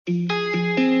I've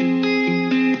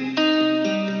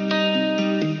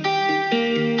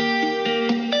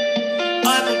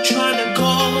been trying to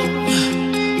go.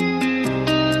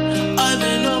 I've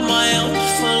been on my own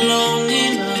for long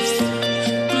enough.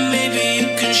 Maybe you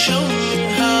can show me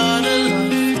how to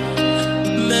love.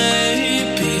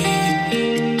 Maybe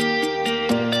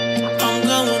I'm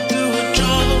going through a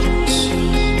drought.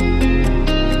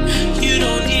 You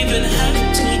don't even have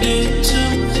to do too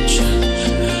much.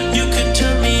 You can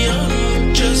turn me on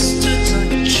just a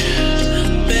touch,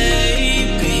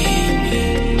 baby.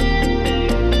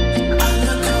 I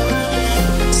look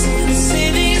around,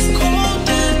 city's cold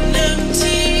and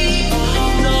empty.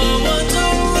 No one's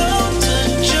around to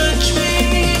judge me.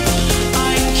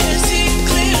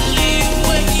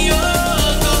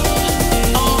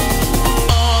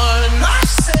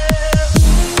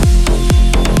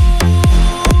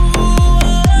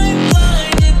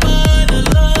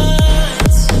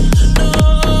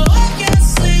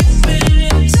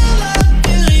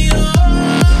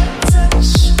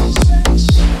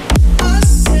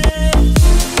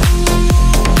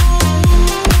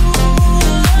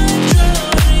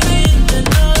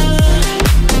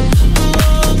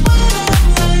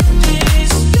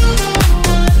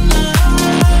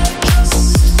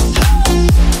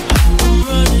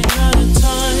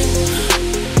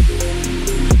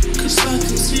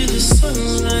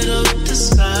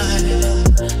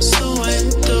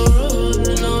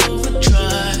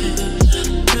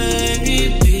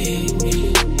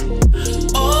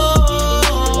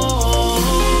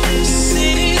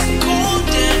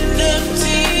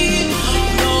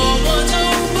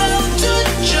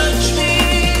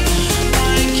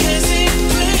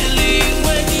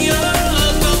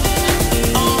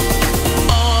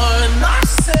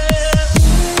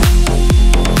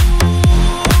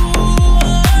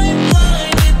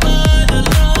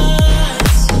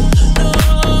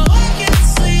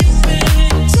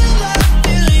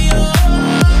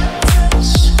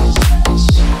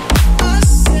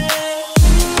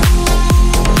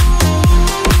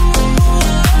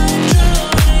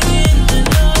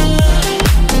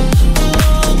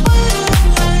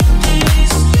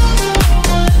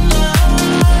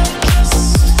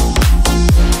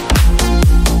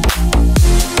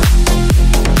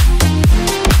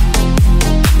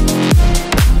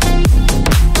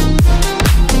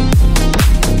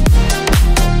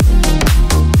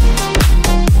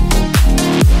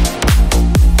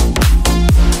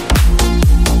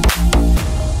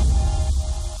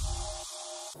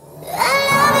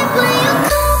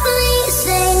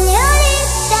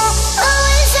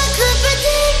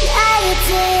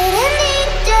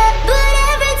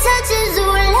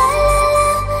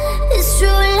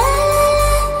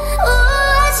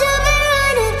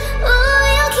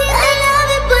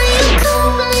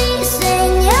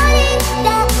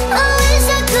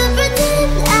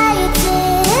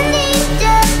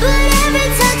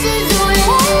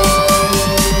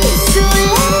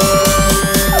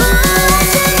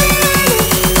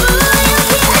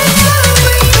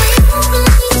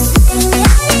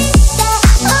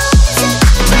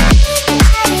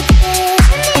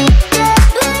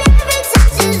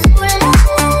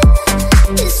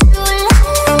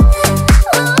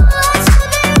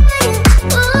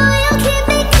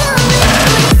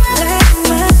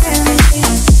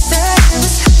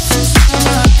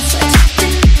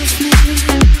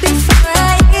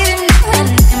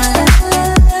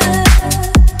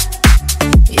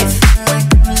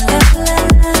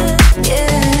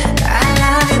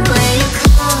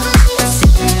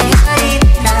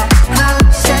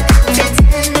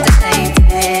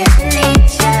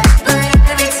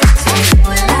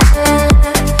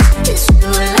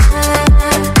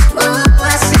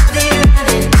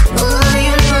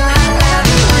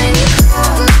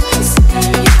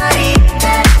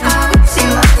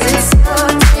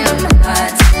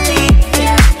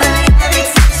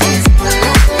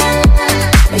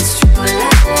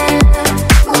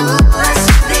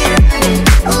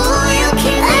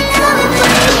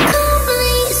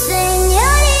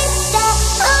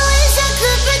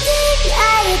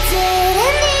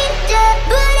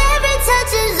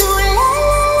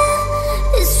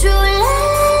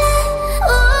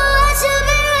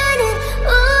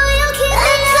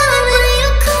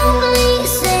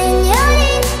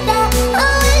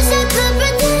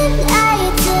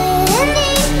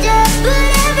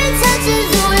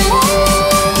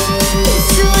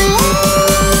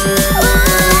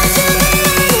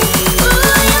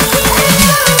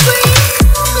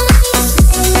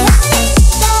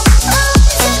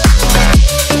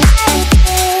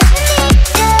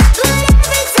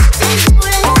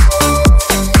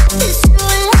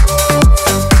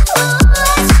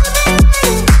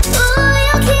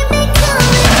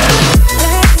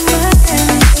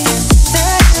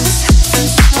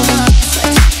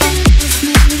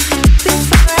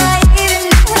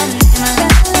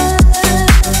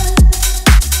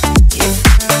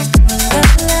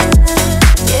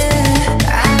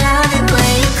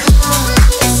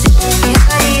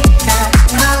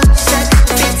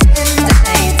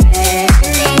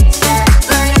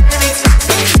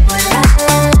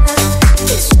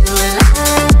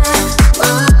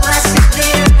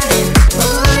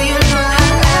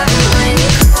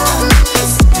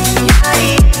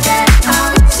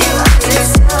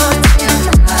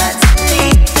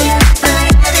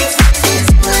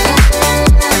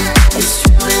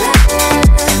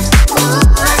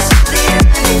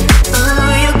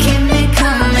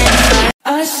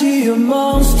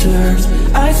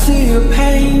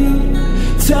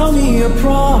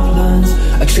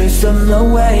 chase them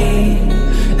away.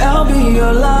 I'll be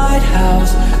your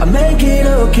lighthouse, I make it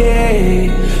okay.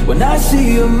 When I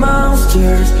see your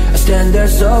monsters, I stand there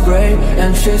so brave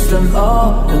and chase them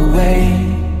all away.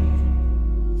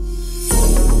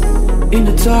 In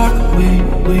the dark,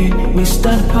 we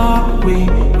stand apart. We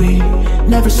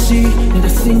never see that the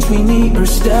things we need are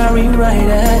staring right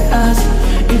at us.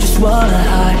 You just wanna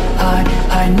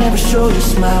hide, never show your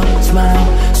smile.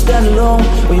 Stand alone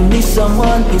when you need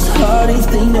someone. It's hard, it's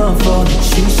thing of all the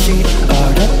cheat sheet.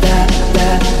 All the bad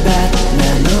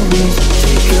memories.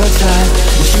 Take your time,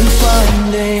 and you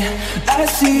find it. I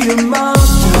see your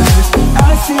monsters,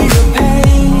 I see your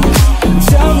pain.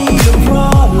 Tell me your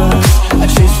problems, I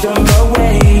chase them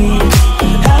away.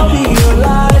 I'll be your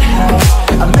lighthouse,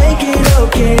 I make it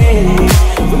okay.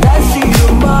 When I see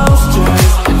your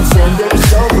monsters, I stand there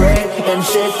so brave and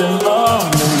chase them all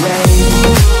away.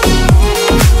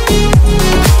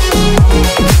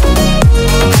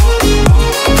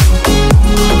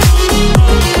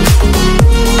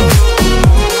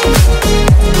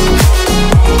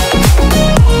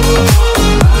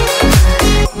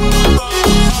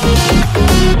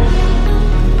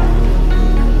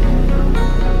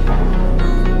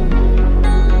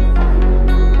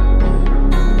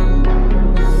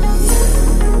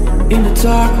 In the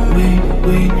dark,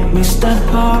 we stand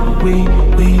apart. We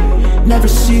never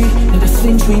see that the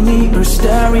things we need are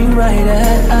staring right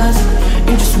at us.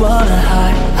 You just wanna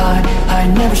hide,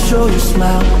 never show your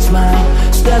smile.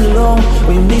 Stand alone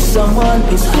when you need someone.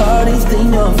 It's hard, it's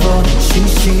thing of all the cheat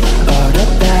sheet. All the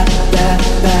bad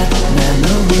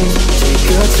memories. Take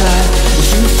your time, as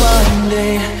you find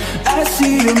it. I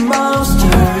see your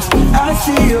monsters, I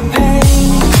see your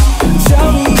pain. Tell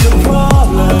me your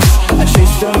problems, I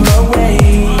chase them away.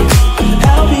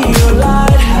 I'll be your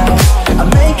lighthouse, I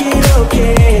make it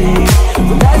okay.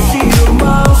 When I see your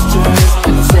monsters,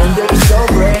 I stand there so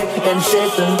brave and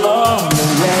chase them all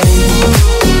away.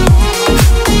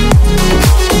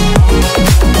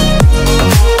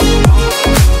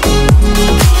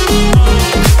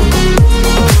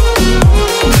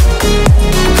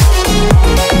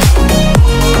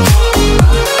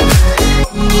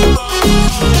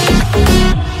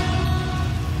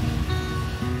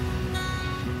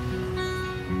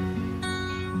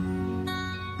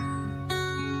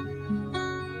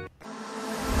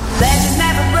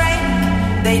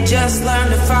 They just learn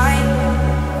to fight.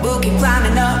 We'll keep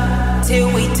climbing up till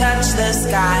we touch the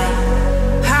sky.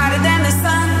 Hotter than the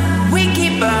sun, we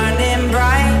keep burning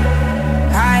bright.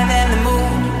 Higher than the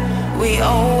moon, we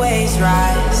always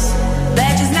rise.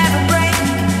 Legends never break,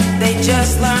 they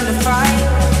just learn to fight.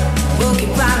 We'll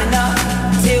keep climbing up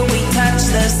till we touch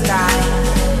the sky.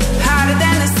 Hotter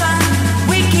than the sun,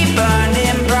 we keep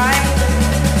burning bright.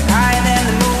 Higher than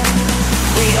the moon,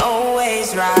 we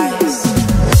always rise.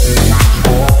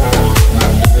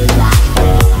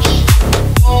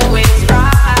 Always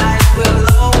rise, we'll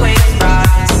always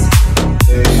rise.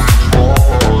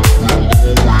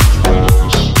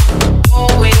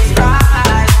 Always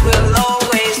rise, we'll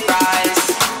always rise.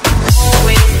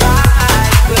 Always rise, we'll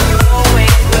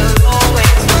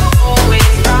always rise.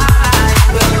 Always rise,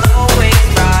 we'll always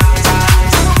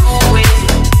rise. Always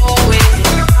rise,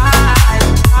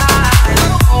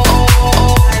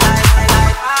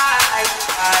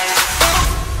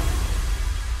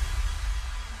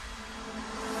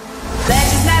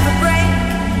 Legends never break,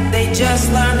 they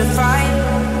just learn to fight.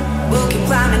 We'll keep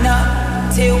climbing up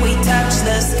till we touch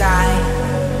the sky.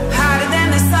 Hotter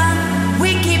than the sun,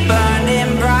 we keep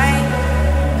burning bright.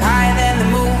 Higher than the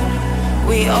moon,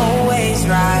 we always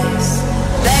rise.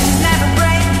 Legends never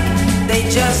break, they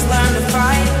just learn to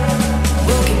fight.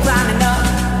 We'll keep climbing up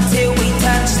till we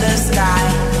touch the sky.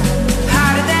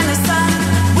 Hotter than the sun,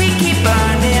 we keep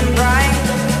burning bright.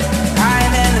 Higher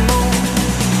than the moon,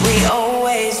 we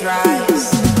always rise.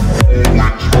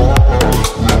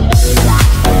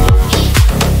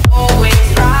 Always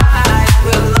rise,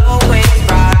 we'll always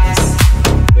rise.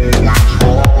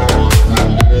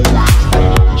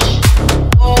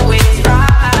 Always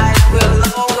rise,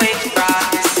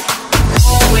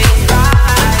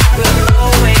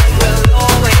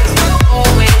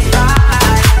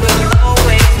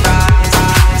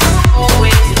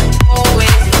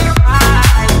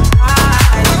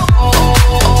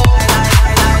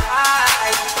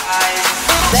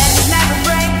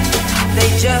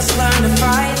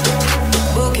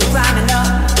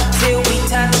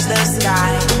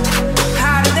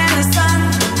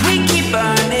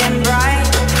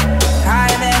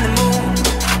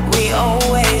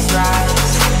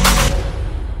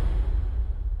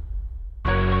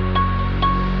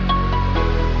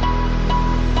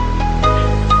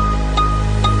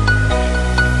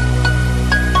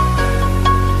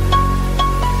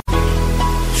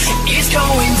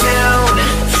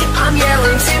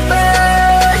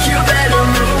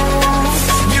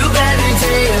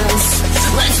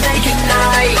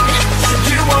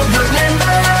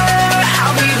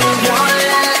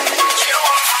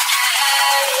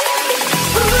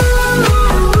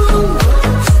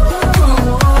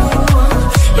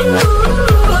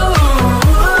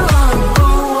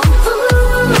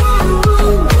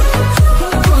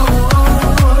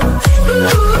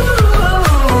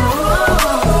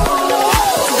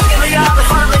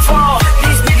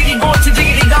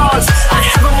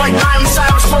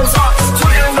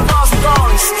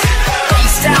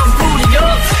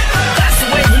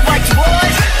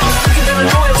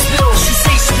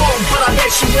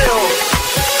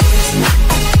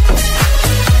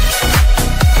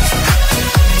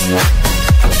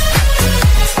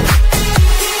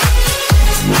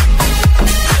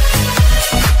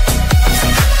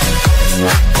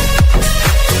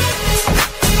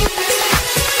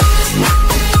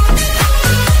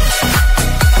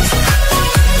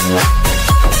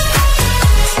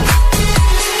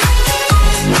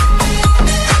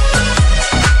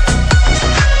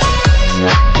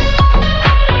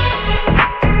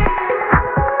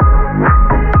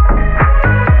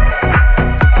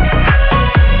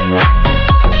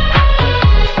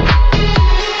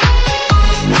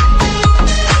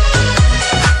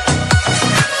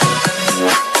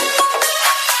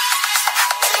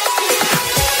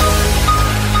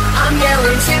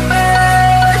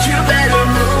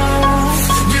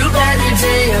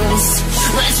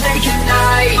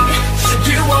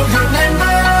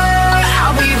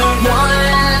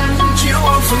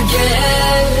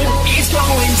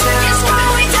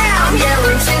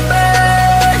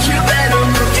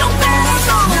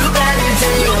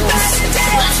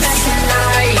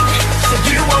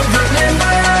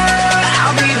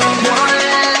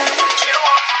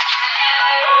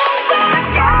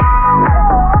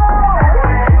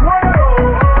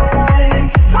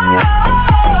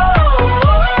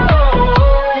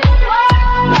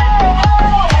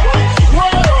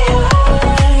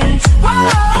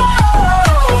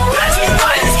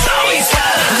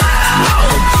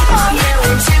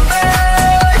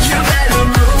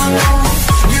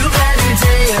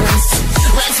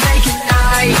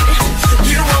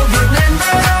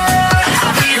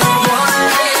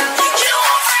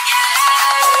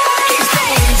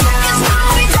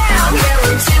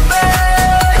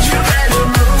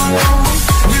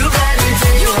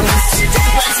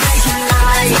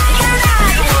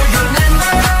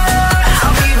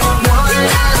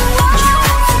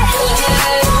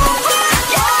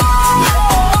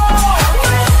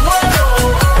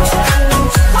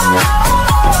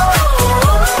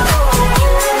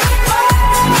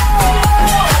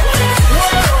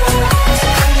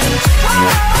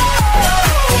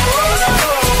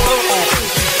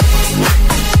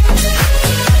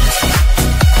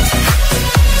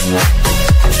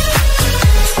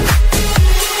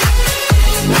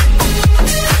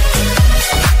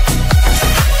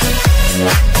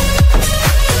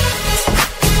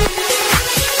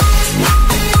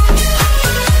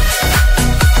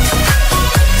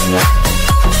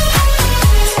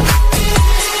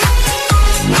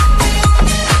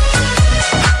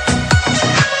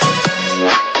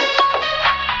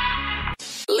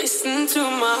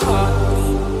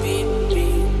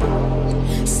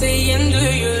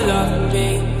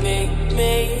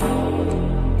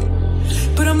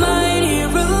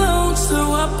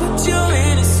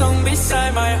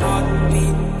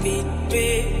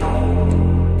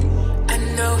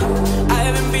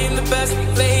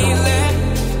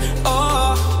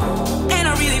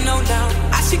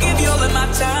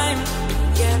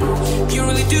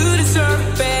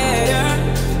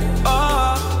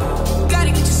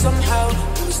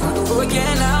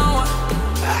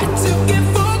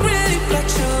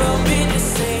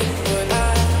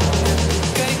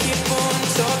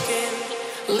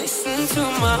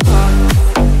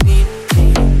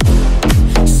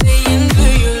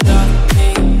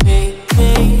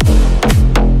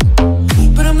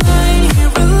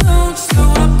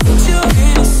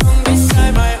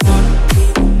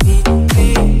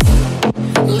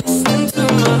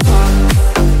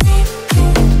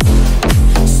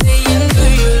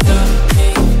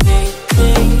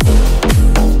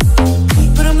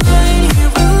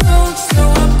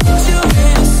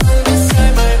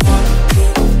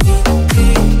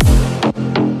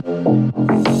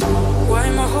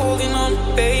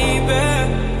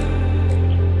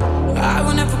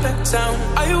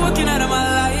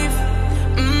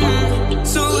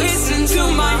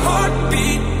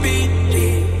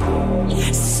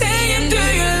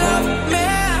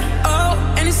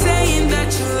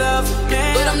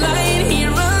 But I'm lying here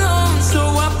alone,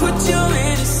 so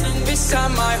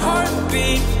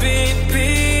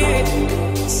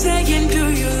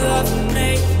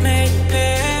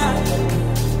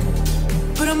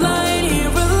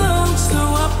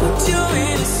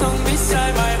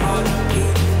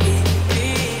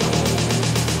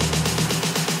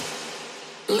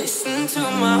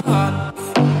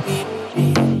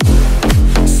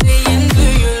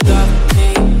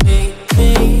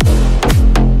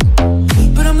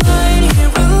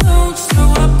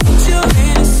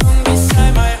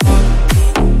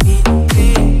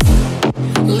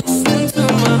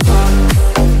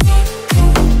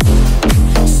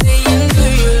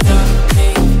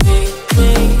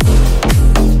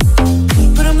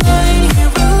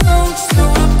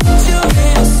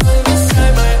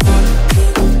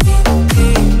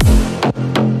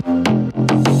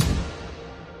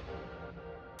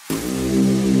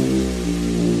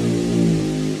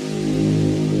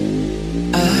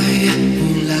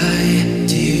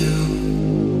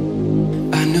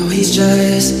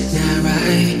just not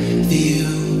right for you.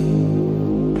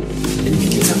 And you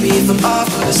can tell me if I'm off,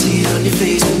 but I see it on your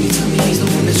face when you tell me he's the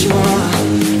one that you want.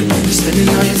 And when you're spending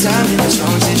all your time in this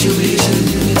wrong situation,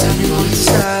 and you tell me why to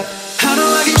stop. I know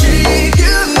I can treat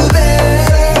you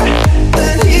better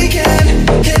than he can,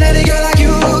 and any girl like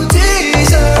you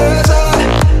deserves a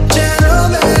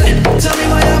gentleman. Tell me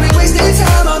why are we wasting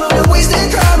time on all the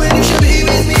wasted crime when you should be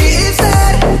with me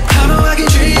instead. I know I can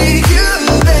treat you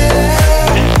better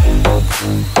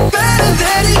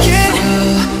than he can.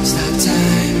 Well, stop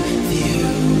time for you.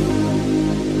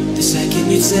 The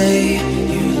second you say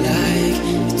you like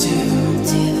it too.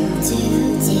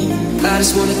 I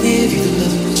just wanna give you the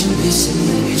love that you're missing.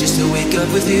 Maybe just to wake up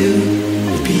with you.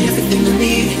 You'd be everything I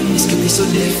need. This could be so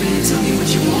different. Tell me what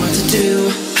you want to do.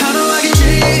 I know I can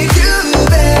treat you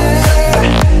better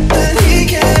than he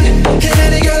can, and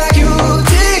any girl like you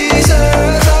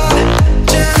deserves a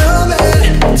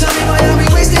gentleman. Tell me why are we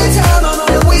wasting time on all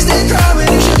the wasted crime when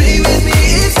you should be with me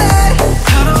instead. I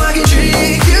know I can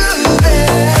treat you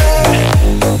better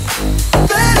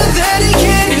than he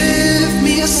can. Give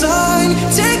me a sign,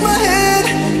 take my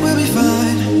hand, we'll be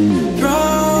fine.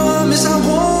 Promise I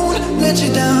won't let you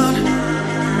down.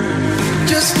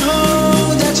 Just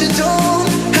know that you don't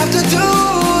have to do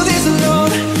this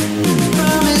alone.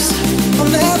 Promise I'll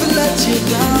never let you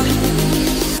down.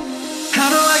 I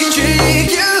know I can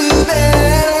treat you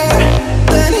better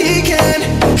than he can,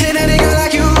 and any girl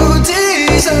like you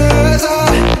deserves a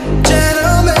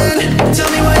gentleman. Tell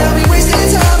me why are we wasting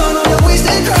time on all the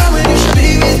wasted crime when you should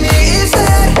be with me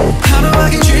instead. I know I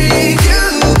can treat you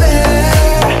better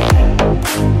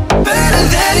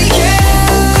than he can.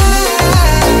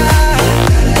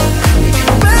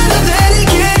 Better than he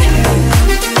can.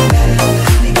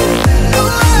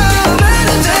 Oh,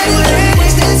 better than he can.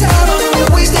 Wasting time on all the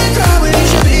wasted crime when you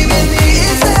should be with me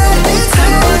instead. I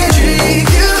know I can treat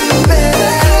you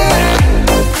better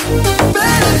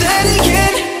than he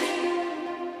can.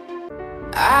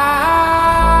 I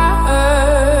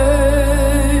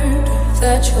heard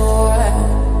that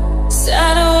you're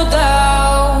settled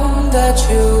down, that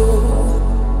you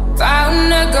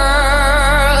found a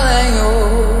girl and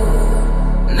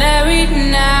you're married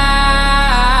now.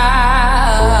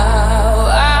 I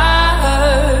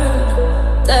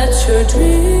heard that your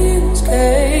dreams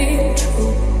came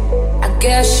true. I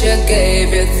guess you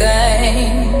gave your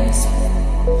things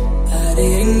I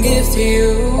didn't give to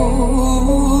you.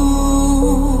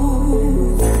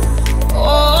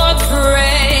 Old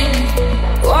friend,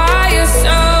 why you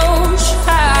so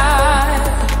shy?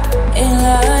 Ain't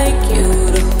like you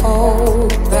to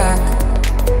hold back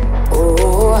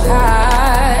or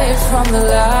hide from the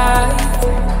light.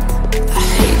 I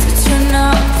hate that you're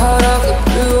not part of the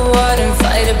blue. I didn't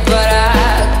fight it, but I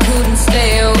couldn't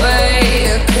stay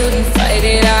away. I couldn't fight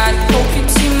it. I'd hope you'd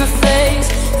see my face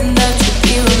and that you'd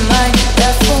be reminded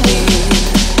that for me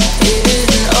it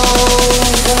isn't over.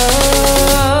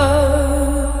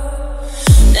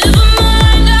 Never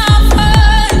mind, I'll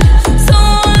find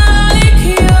someone like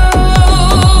you.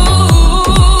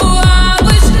 I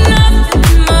wish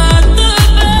nothing but the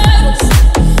best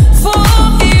for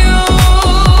you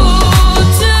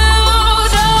too.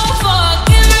 Don't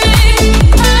forget me,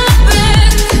 I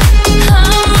beg. I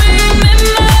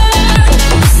remember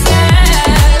you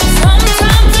said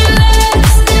sometimes it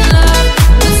lasts in love,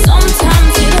 but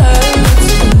sometimes it hurts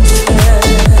instead.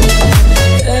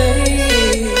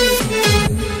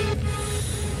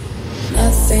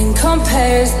 Nothing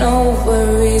compares, no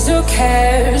worries or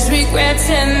cares, regrets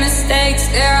and mistakes.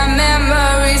 There are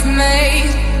memories made.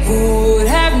 Who would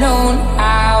have known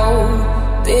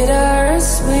how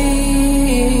bittersweet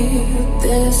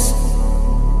this?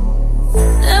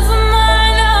 Never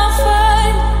mind, I'll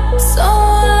find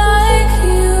someone like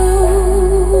you.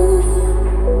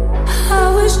 I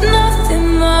wish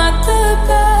nothing but the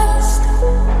best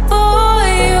for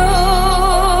you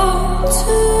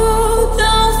too.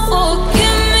 Don't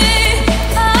forget me,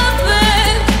 I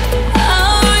beg.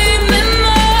 I'll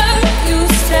remember you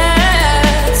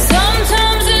said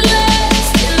sometimes it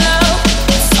lasts in love,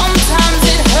 but sometimes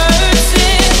it hurts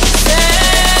instead.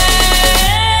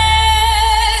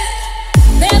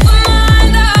 Never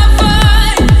mind, I'll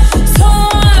find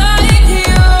someone like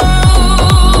you.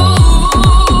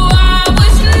 I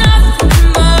wish nothing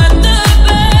but the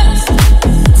best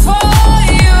for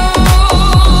you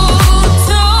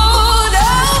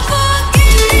too. Don't forget me,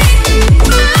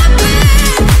 I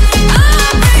beg.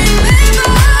 I'll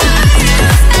remember you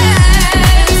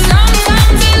said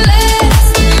sometimes it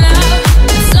lasts in love,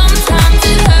 but sometimes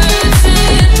it hurts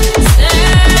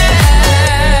instead.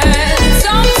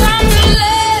 Sometimes it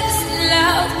lasts in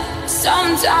love,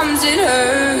 sometimes it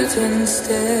hurts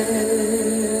instead.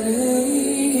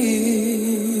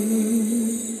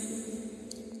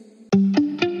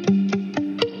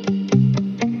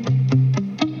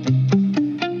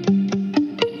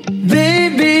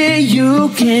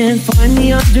 can't find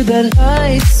me under the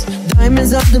lights.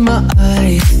 Diamonds under my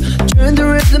eyes. Turn the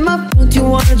rhythm up, don't you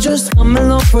wanna just come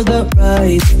along for the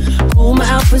ride? Hold my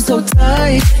outfit so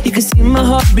tight, you can see my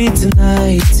heartbeat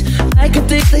tonight. I can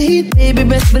take the heat, baby,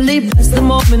 best believe that's the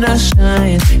moment I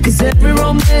shine. Cause every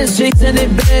romance shakes and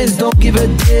it bends, don't give a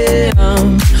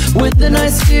damn. When the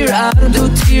night's here, I don't do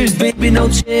tears, baby, no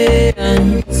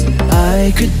chance.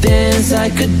 I could dance, I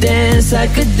could dance, I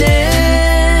could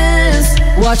dance.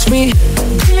 Watch me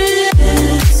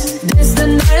dance, dance the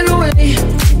night away.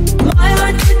 My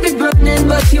heart could be burning,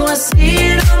 but you won't see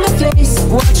it on my face.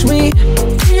 Watch me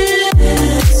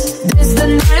dance, dance the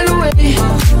night away.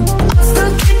 I'll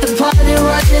still keep the party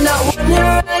rocking, not one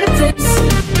hair at a place.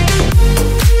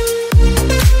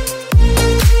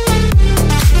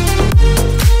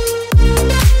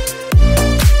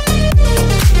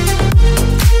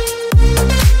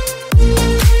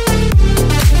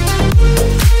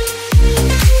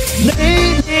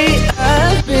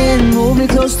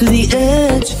 Close to the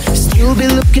edge, still be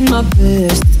looking my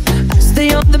best. I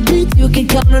stay on the beat, you can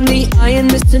count on me, I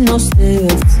ain't missing no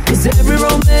steps. Cause every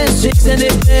romance shakes and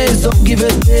it bends, don't give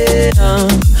a damn.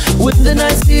 When the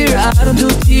night's here, I don't do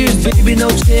tears, baby, no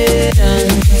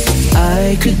chance.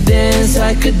 I could dance,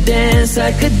 I could dance,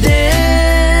 I could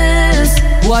dance.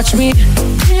 Watch me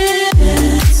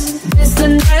dance, dance the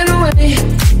night away.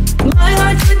 My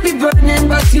heart could be burning,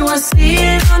 but you won't see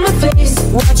it on my face.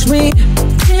 Watch me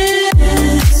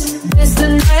dance, dance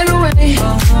the night away.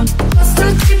 I'll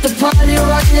still keep the party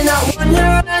rocking, not one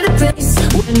hair at a place.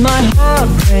 When my heart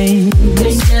breaks,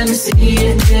 they never see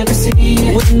it, never see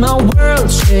it. When my world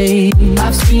shakes,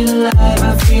 I feel alive,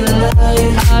 I feel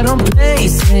alive. I don't play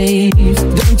safe,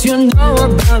 don't you know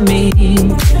about me?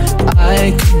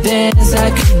 I could dance,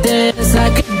 I could dance, I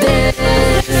could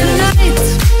dance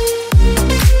tonight.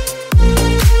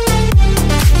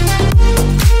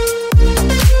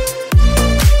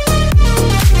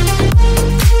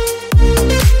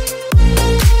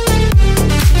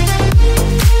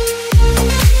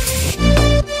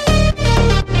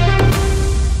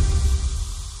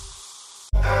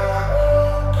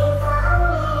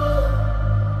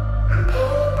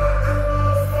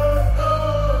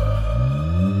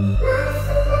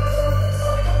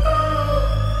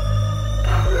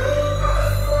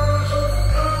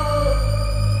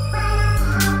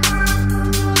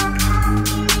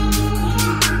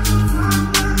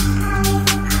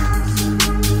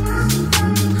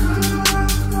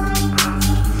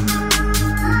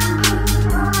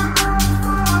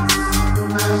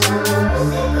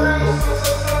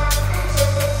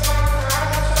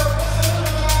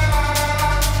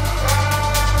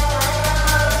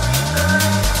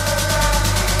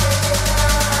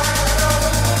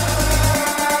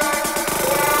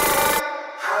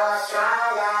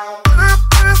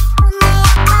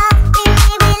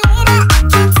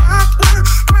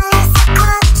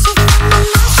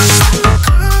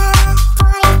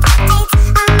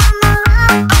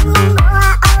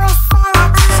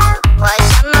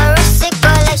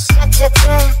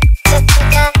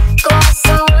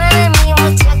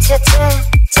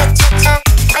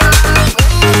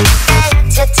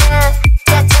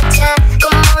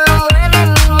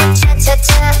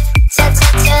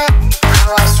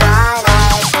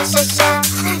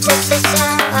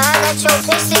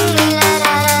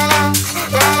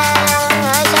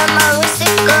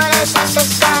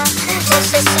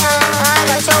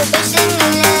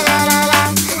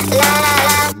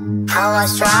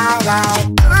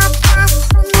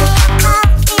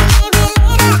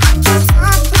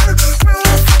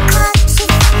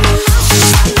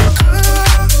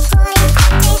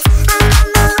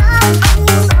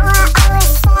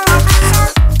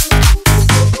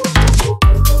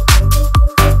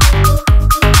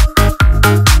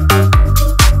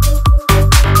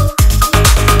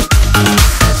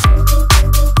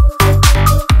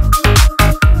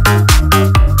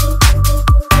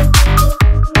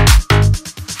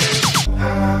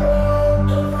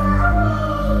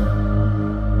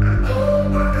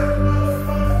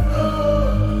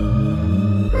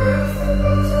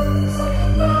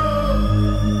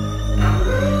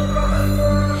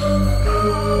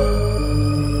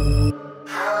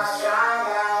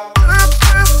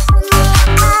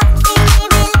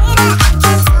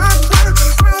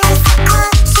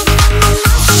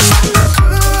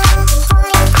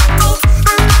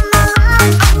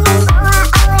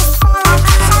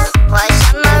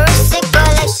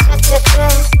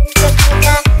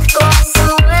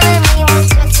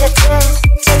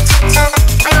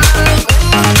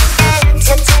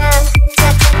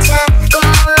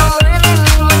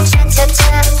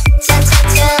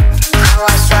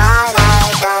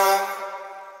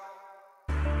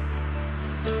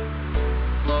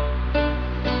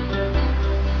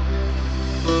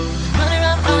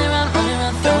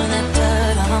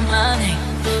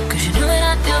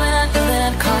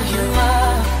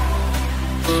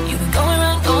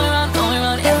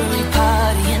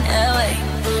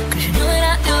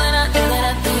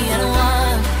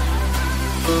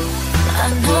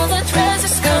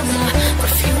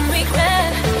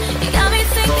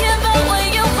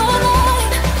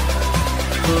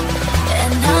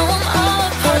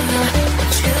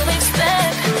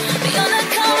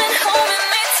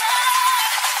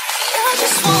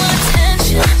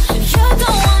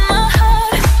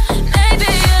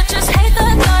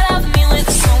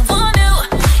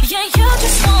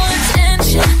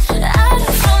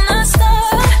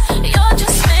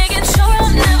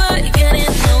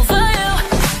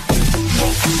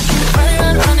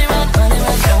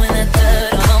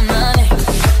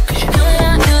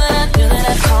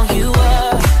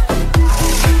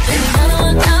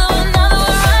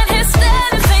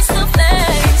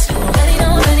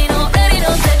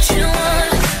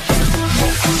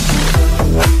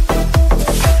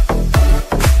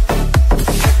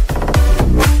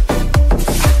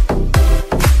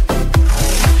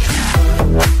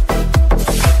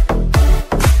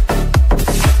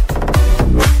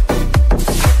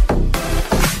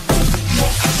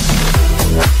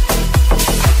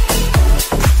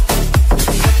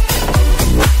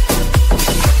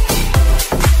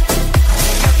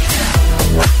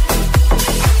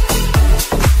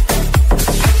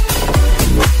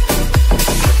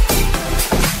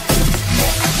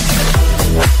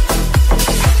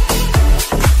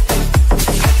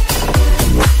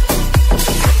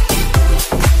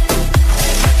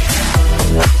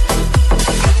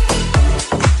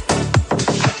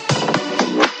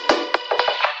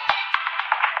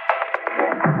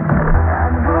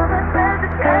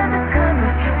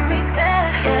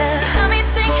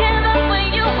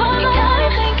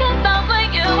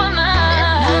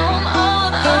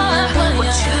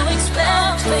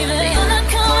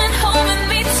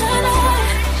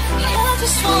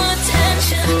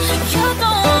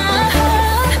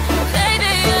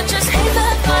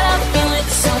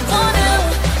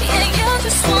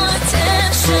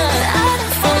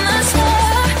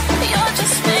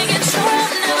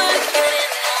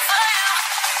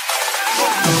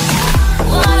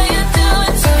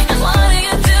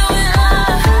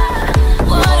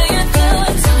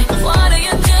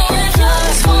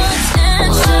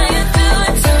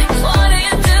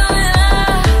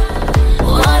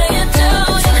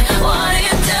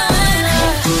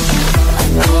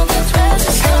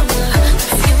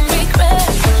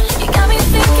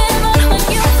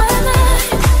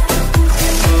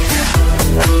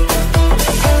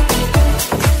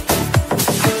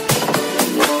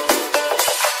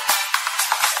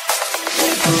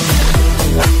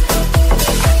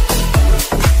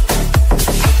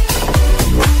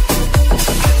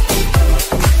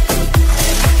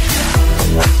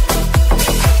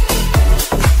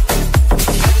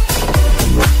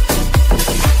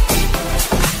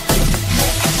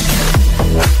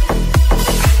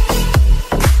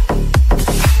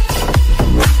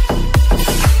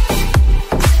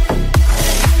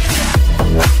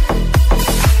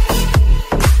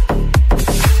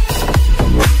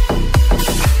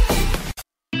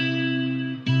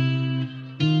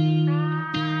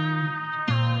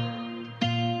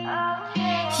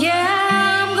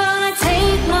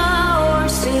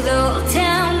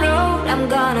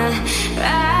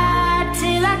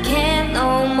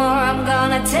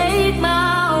 gonna take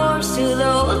my horse to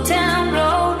the old town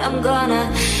road. I'm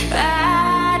gonna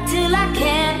ride till I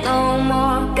can't no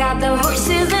more. Got the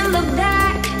horses in the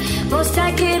back, post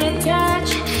I get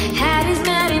attached. Hat is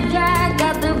matted black,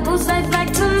 got the boots I'd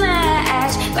like to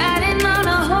match. Riding on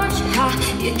a horse, ha,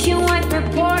 you can wipe your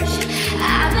Porsche.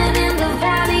 I've been in the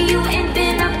valley, you ain't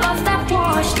been up off that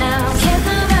porch now. Can't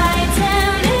nobody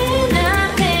tell me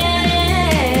nothing.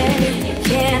 You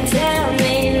can't tell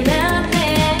me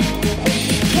nothing.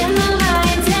 Can't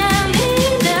nobody tell me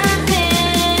nothing.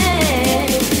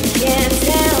 Can't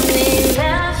tell me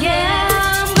nothing. Yeah,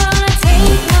 I'm gonna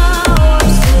take my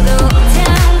horse to the old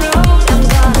town road. I'm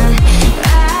gonna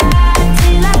ride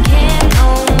till I can't no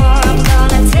more. I'm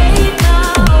gonna take my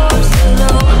horse to the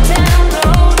old town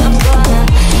road. I'm gonna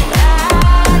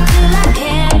ride till I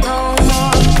can't no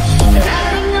more.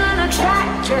 Riding on a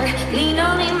tractor, lean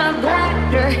only my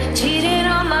bladder. Cheated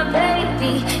on my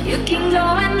baby, you can go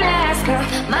and ask her.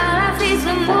 My life is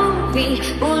a movie,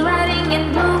 bull riding in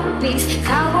movies.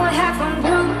 Cowboy hat from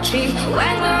Gucci,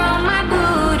 Wagner on my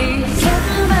booty. Can't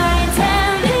nobody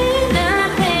tell me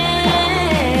nothing.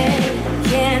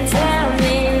 Can't tell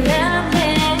me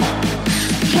nothing.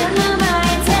 Can't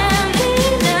nobody tell me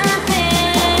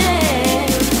nothing.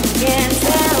 Can't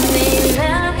tell me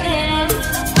nothing.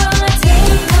 Gonna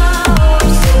take my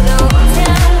horse to the old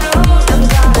town road. I'm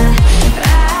gonna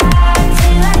ride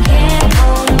till I can't no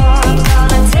more. I'm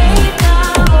gonna take my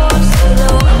horse to the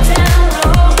old town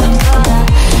road. I'm gonna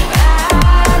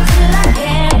ride till I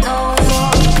can't no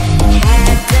more.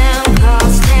 Head down,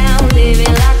 cross town,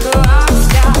 living like a rock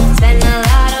star. Spend a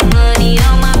lot of money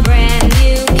on my brand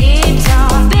new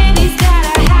guitar. Baby's got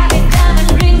a habit,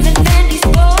 diamond rings and Fendi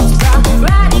sports bra.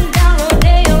 Riding down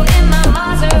Rodeo in my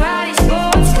Maserati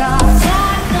sports car.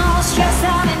 Got no stress,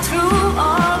 I've been through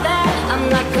all that. I'm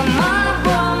like a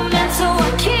Marlboro man, so I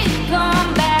keep on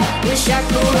back. Wish I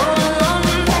could hold on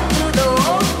back to the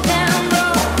old town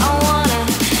road. I wanna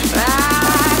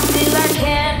ride till I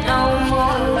can't no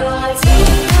more. Gonna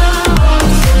take my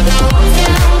horse to the old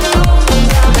town road. I'm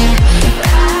gonna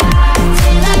ride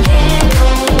till I can't no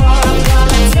more. I'm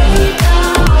gonna take my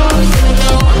horse to the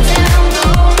old town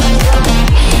road. I'm gonna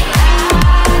ride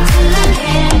till I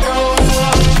can't no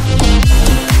more.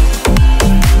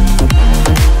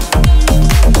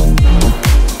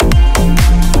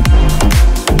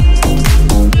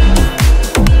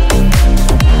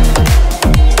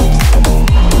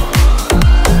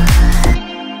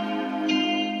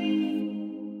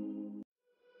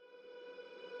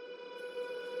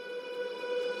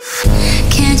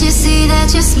 Can't you see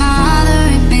that you're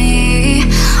smothering me?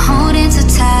 Holding too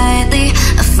tightly,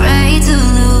 afraid to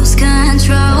lose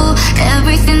control.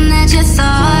 Everything that you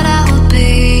thought I would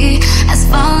be has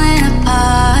fallen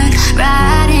apart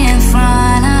right in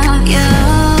front of you.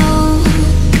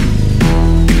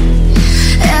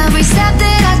 Every step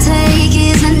that I take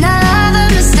is another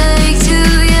mistake to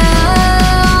you.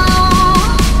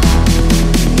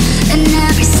 And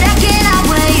every second I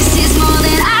waste is more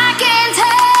than I can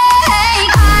take.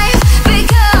 I've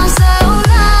become so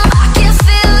numb, I can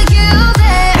feel you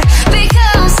there.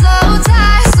 Become so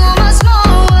tired, so much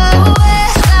more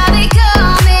aware. I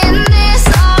become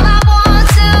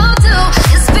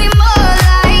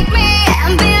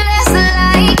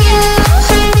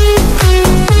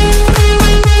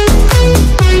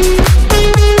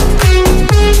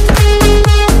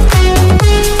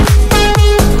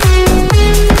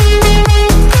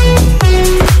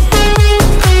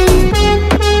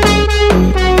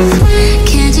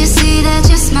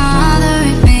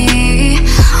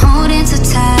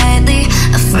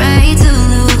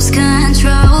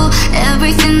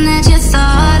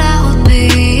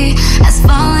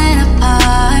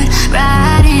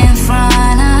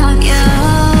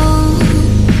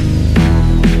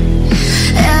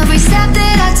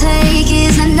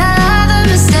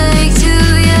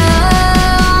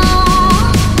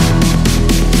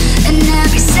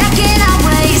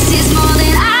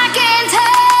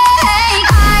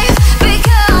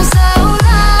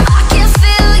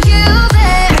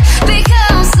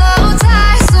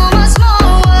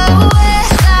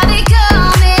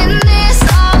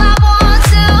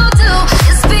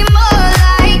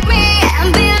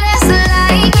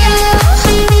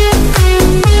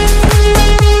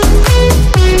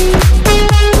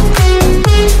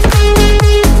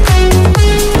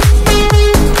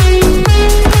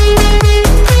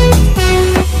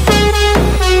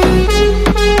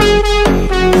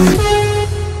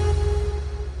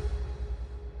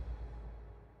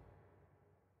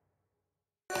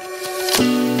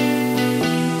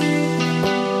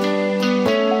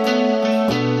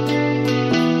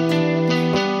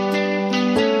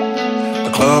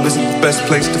best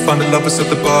place to find the lovers of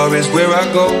the bar is where I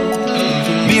go.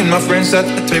 Me and my friends at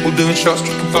the table doing shots,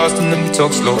 drinking fast and then we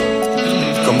talk slow.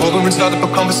 Come over and start up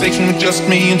a conversation with just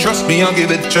me, and trust me, I'll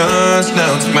give it a chance.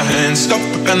 Now take my hand, stop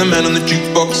and the man on the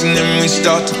jukebox, and then we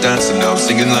start to dance. And now I'm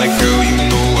singing like, girl, you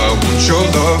know I want your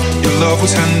love. Your love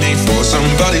was handmade for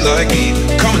somebody like me.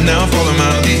 Come on now, follow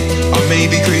my lead. I may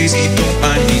be crazy, don't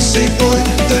mind me. Say, boy,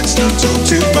 let's not talk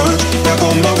too much. Grab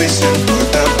on my waist and put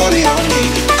that body on me.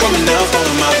 Come on now,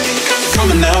 follow my lead. Come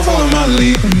on now, follow my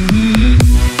lead.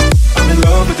 I'm in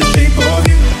love with the shape of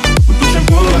you. We push and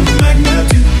pull like a magnet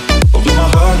do. Although my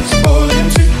heart is falling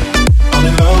too. I'm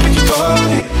in love with your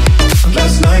body.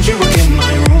 Last night you were in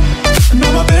my room, and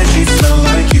now my bed sheets smell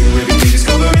like you. Every day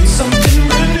discovering something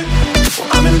brand new. Well,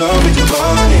 I'm in love with your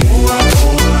body.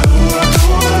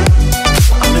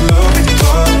 I'm in love with your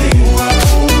body.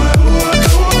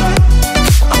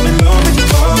 I'm in love with your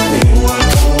body.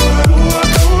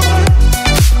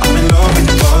 I'm in love with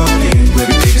your body.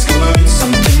 Every day discovering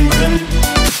something brand new.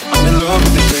 I'm in love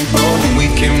with the shape of you.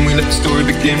 Weekend, we let the story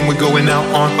begin. We're going out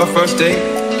on our first date.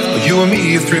 You and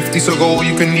me are thrifty, so go all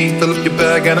you can eat. Fill up your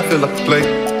bag and I fill up the plate.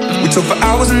 We talk for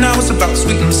hours and hours about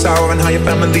sweet and sour and how your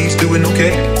family's doing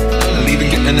okay. And leaving,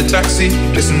 getting in a taxi,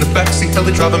 listen in the backseat, tell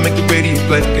the driver make the radio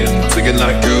play. And singing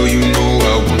like, girl, you know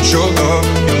I want your love.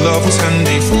 Your love was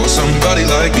handmade for somebody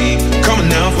like me. Come on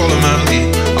now, follow my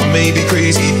lead. I may be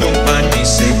crazy, don't mind me.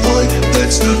 Say, boy,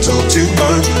 let's not talk too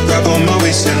much. Grab on my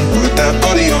waist and put that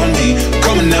body on me.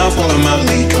 Come on now, follow my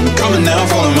lead. Come on now,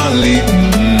 follow my lead.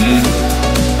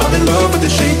 I'm in love with the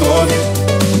shape of you.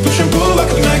 We push and pull like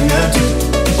a magnet do.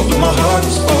 Although my heart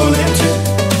is falling too.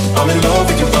 I'm in love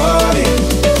with your body.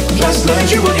 Last night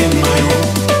you were in my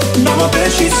room. Now my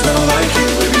bed sheets smell like you.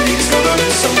 Every day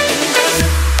discovering something brand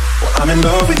new. Well, I'm in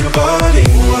love with your body.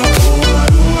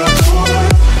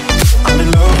 I'm in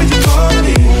love with your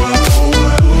body.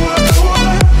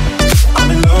 I'm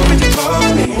in love with your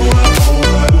body.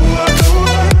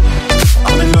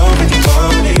 I'm in love with your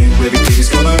body. Every day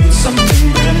discovering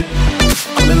something brand new.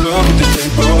 I'm in love with the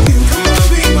shape of you. Come on,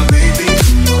 be my baby.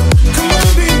 Come on,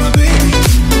 be my baby.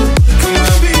 Come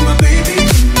on, be my baby.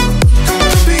 Come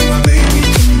on, be my baby.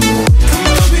 Come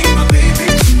on, be my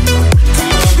baby.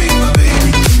 Come on, be my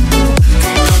baby.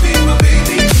 Come on, be my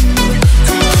baby.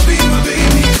 Come on, be my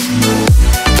baby.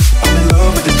 I'm in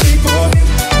love with the shape of you.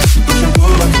 Push and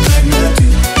pull like a magnet do.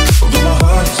 Although my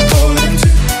heart is falling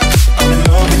too. I'm in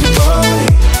love with your body.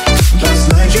 Last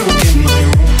night you were in my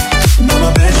room. Now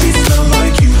my bed sheets smell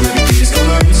like you. Every day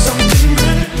discovering something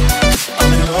brand new.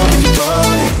 I'm in love with your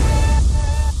body.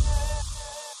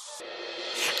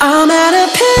 I'm at a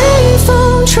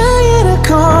payphone trying to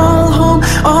call home.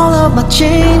 All of my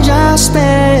change I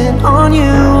spent on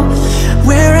you.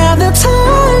 Where have the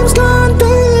times gone,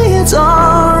 baby? It's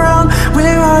all wrong.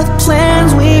 Where are the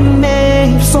plans we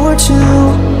made for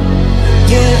two?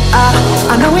 Yeah,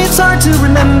 I know it's hard to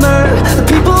remember the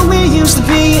people we used to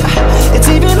be. It's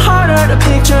even harder to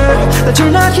picture that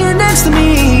you're not here next to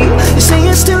me. You say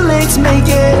it's too late to make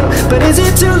it, but is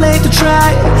it too late to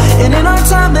try? And in our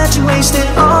time that you wasted,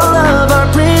 all of our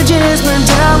bridges burned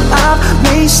down. I've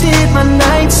wasted my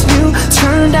nights, you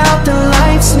turned out the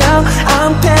lights. Now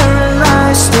I'm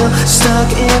paralyzed, still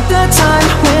stuck in the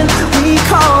time when we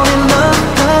called it love.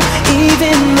 But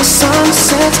even the sun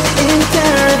sets in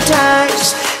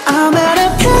paradise. I'm at a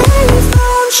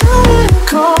payphone trying to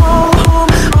call home.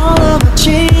 All of the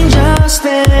change I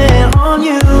spent on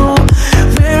you.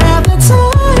 Where have the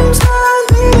times gone,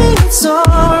 baby? It's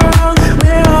all wrong.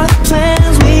 Where are the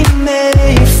plans we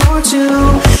made for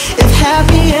two? If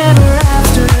happy ever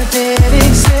after did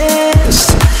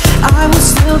exist, I would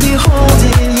still be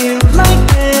holding you like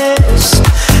this.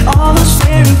 All those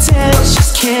fairy tales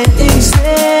just can't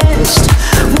exist.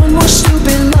 One more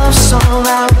stupid love song,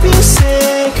 I'll be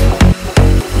sick.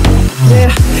 Yeah,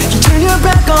 you turn your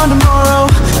back on tomorrow,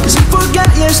 cause you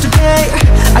forgot yesterday.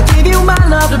 I gave you my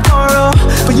love to borrow,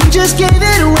 but you just gave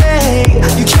it away.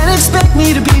 You can't expect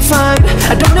me to be fine,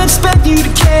 I don't expect you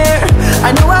to care.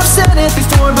 I know I've said it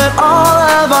before, but all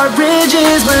of our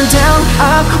bridges burned down.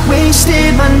 I've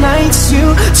wasted my nights,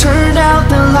 you turned out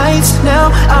the lights. Now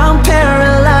I'm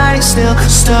paralyzed, still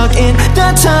stuck in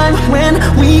that time when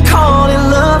we called it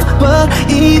love. But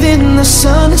even the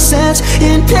sun sets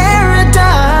in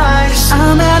paradise.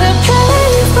 I'm at a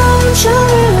payphone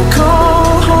trying to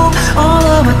call home. All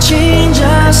of my change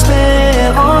I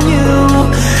spent on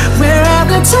you. Where have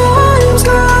the times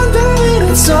gone,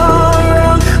 baby? It's all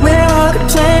wrong. Where are the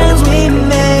plans we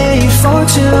made for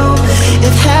two?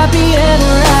 If happy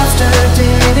ever after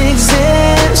did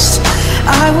exist,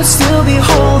 I would still be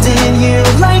holding you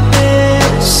like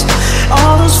this.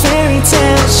 All those fairy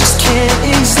tales just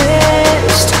can't exist.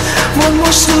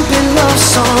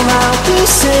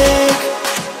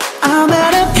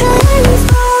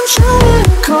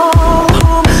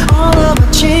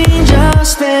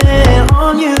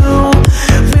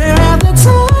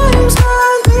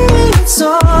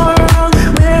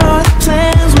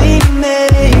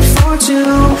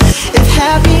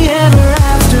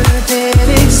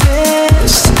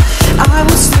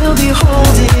 be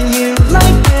holding you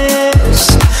like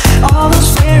this. All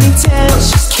those fairy tales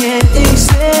just can't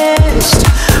exist.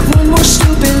 One more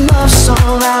stupid love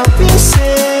song, I'll be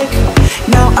sick.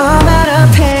 Now I'm at a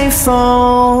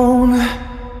payphone.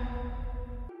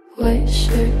 White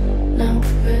shirt, now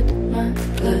red, my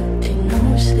bloody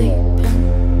nose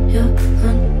sleeping. You're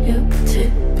on your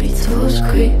tippy toes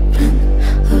creeping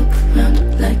around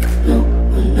like no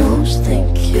one knows.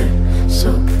 Think you're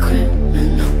so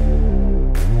criminal.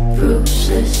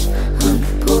 Bruises on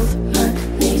both my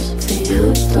knees. To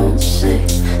you, don't say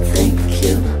thank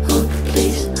you, oh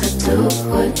please. I do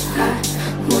what I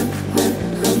want when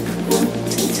I'm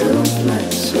wanting to. My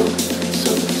soul,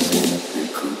 so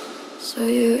cynical. So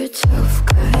you're a tough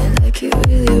guy, like you're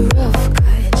really a rough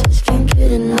guy. Just can't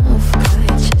get enough guy,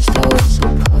 just always so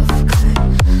puff guy.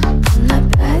 I'm that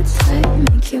bad type,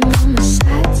 make your mama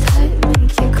sad type,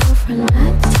 make your girlfriend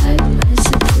mad type, might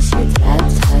seduce your dad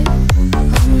type.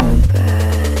 I'm a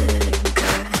bad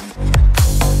guy.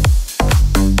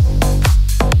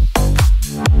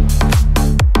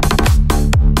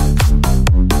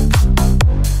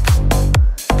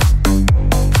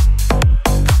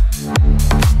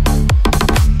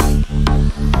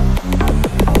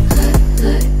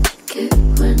 Like it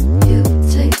when you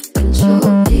take control,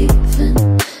 even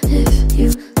if you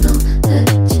know that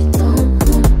you don't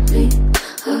want me.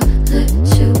 I'll let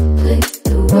you play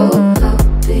the role, I'll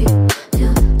be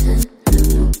your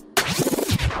enemy.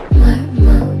 My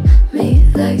mommy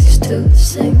likes to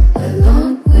sing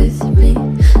along with me,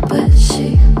 but she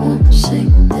won't sing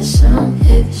the song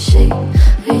if she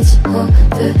reads all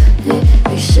the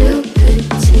lyrics. She'll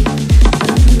pity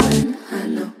and when I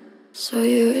know. So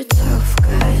you're a tough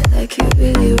guy, like you're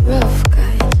really a rough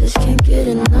guy. Just can't get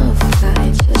enough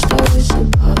guy, just always a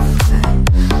puff guy.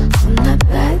 I'm that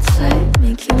bad type,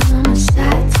 make your mama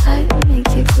sad type, make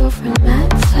your girlfriend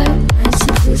mad type, might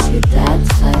seduce your dad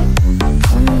type.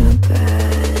 I'm a bad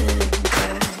guy.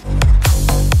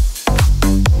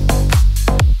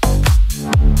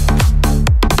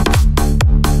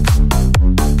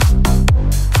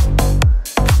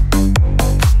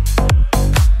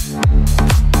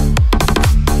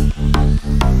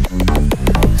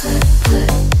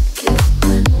 Like it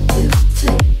when you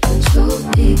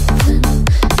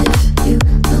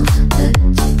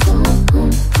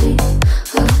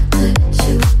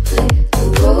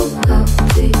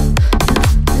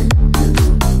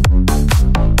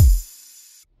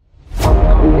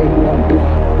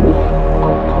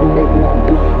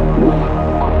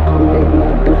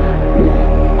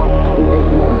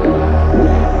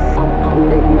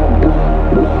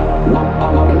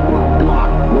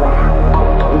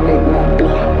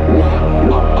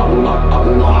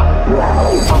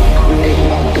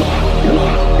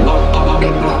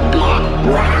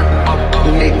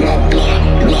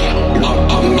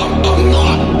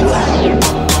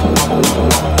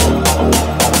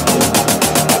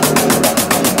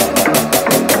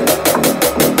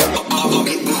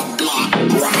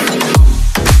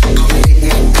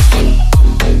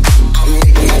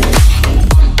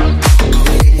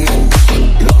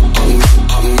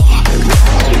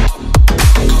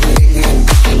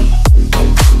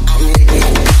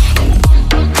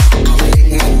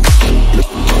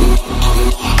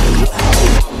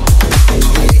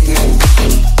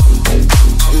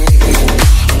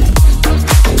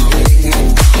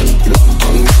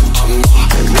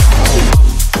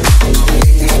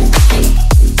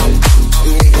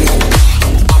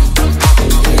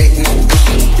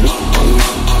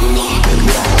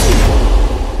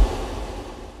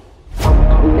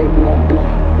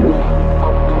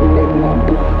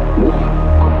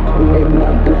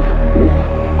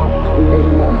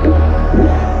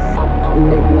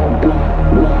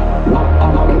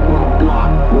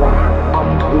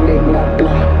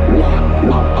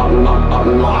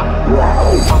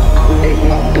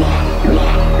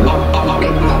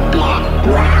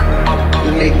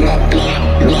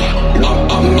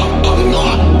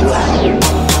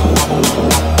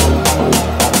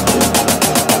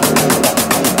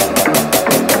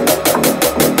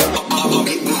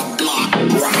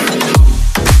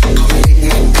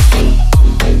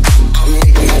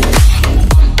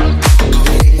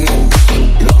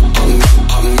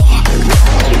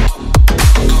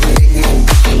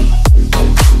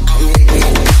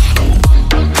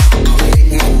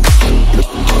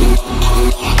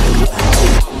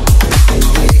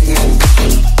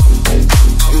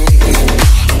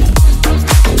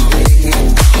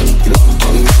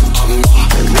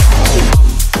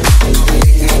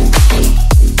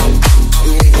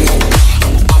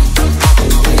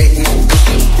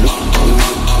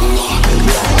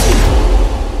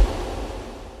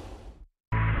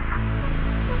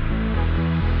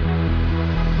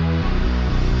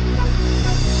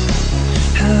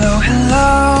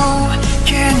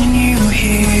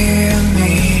hear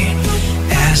me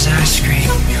as I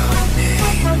scream your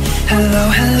name? Hello,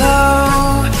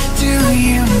 hello, do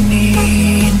you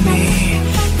need me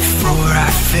before I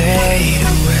fade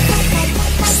away?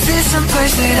 Is this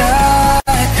someplace that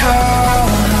I call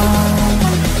home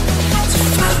to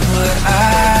find what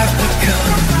I've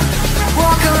become?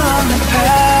 Walk along the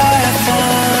path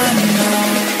I know.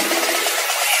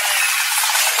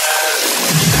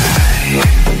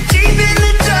 Deep in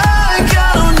the dark,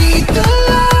 I don't need the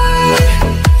light.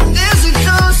 There's a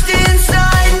ghost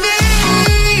inside me.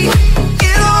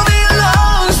 It all belongs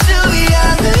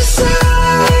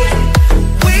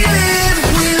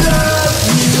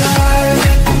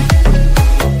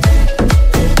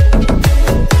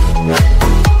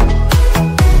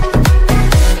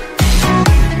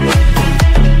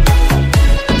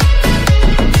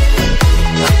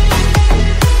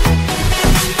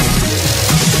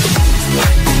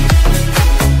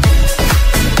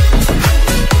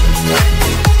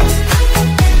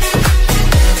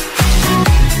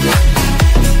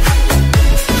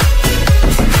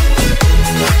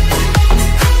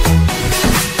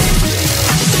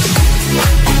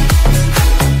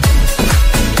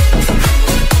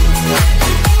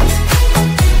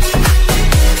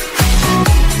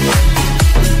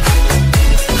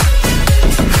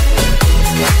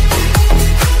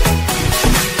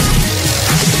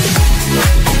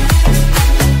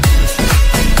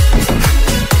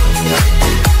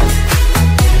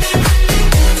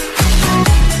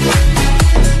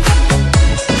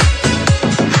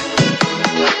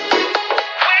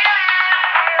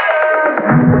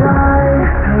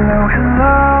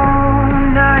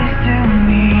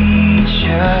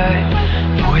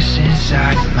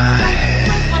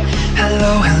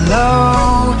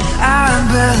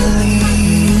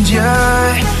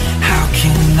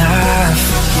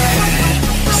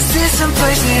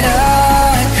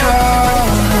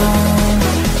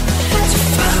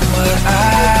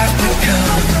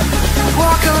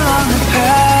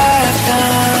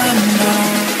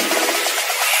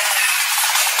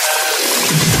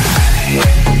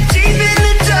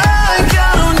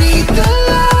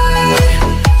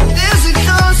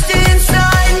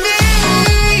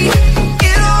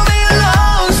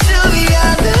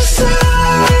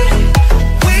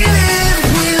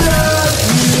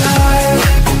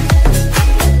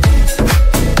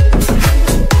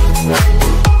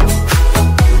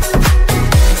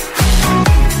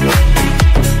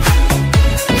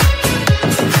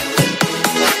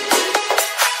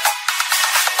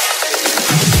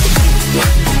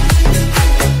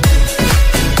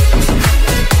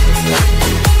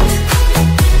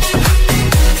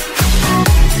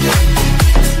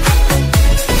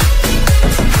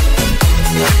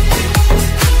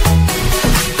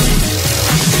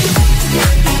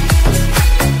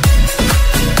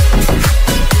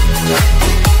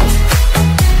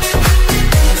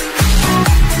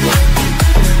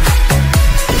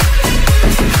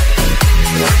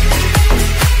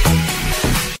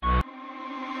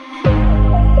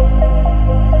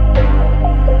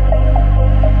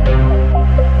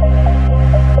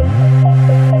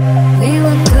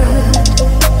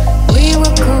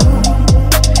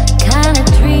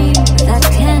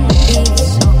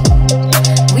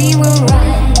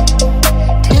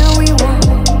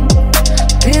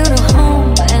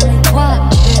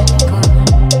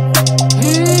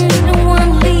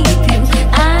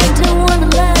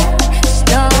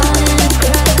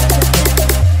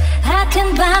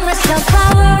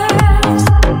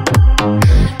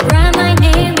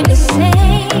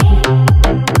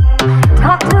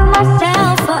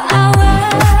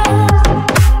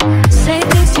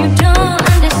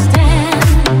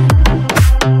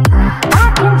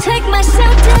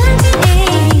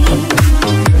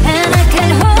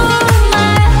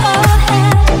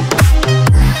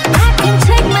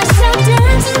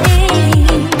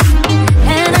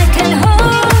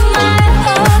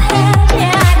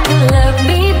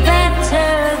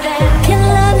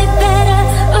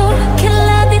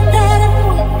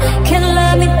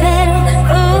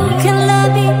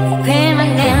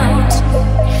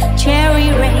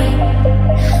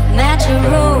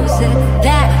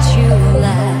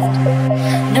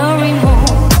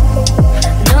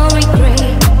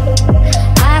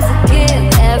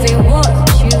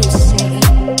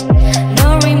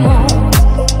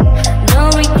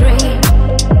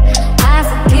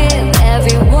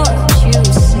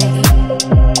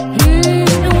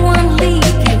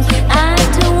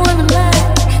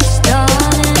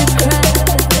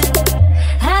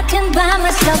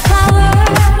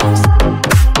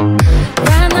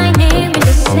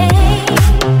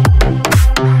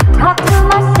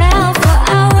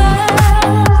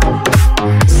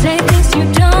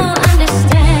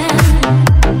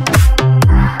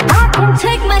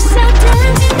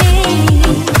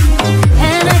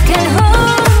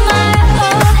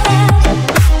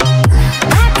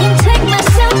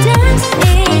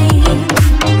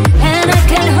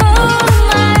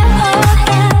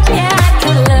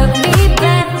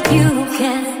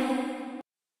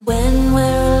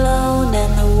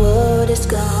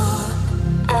gone,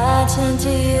 I turn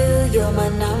to you, you're my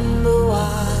number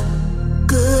one.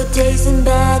 Good days and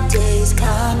bad days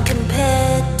can't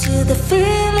compare to the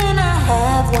feeling I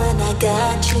have when I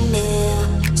got you near.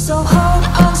 So hold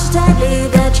on so tightly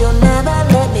that you'll never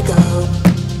let me go.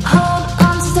 Hold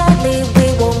on so tightly, we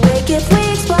won't break if we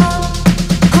explode.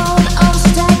 Hold on so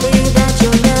tightly that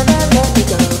you'll never let me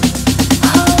go.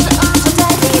 Hold on so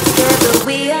tightly, together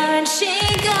we are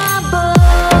unshakable.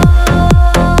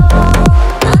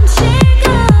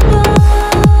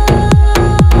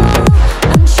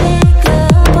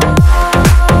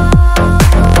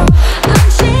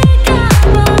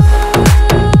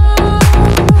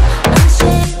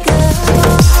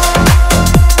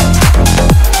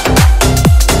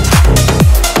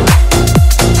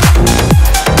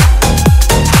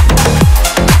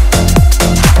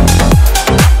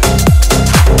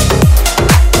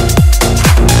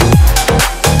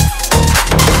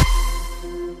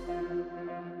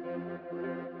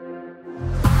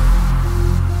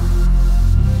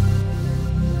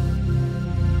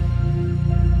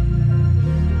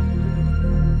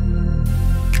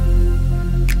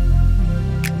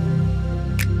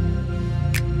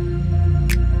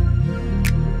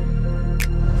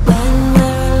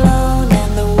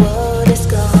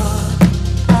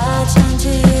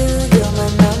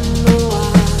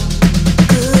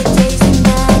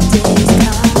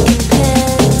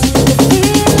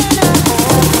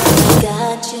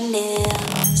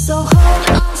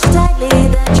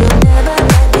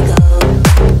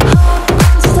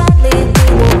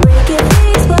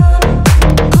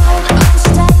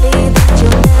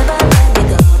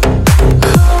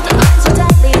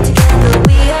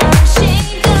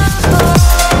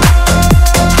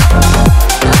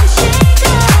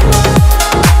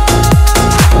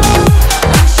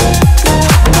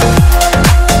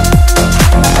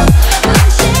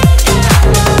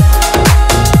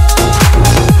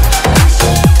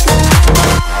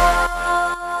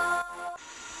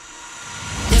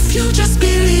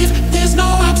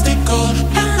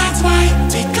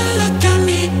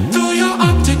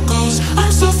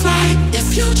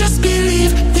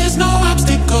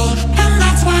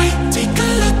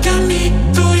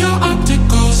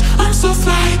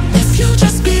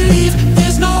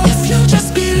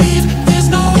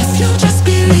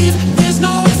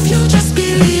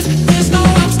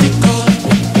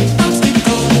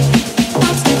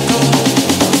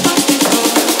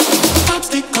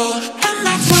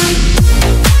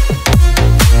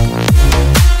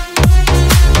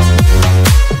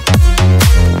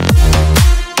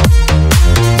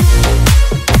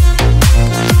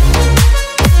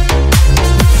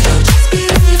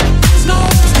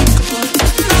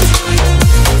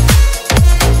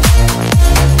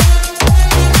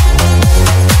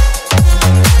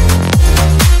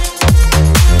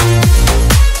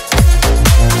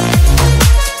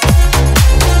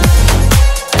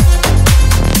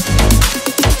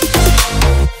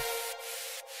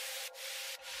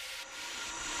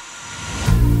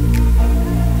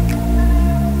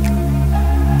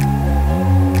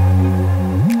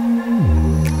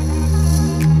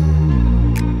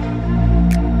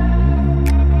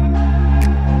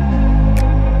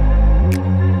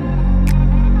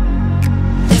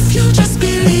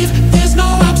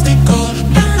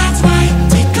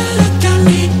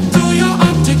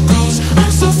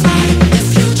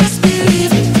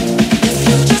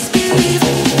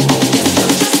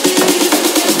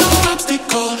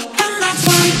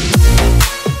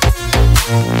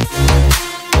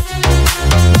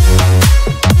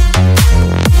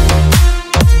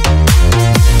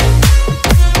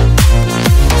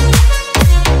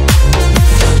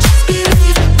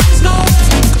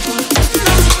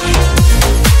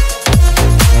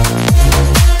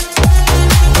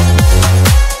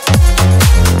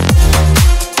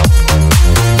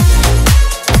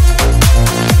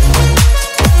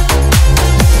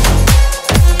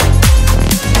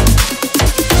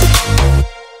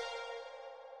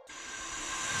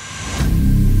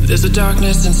 There's a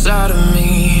darkness inside of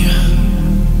me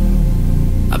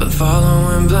I've been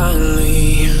following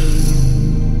blindly.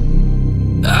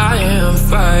 I am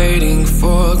fighting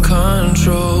for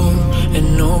control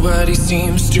and nobody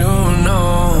seems to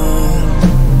know.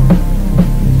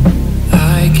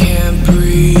 I can't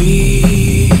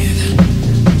breathe,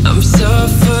 I'm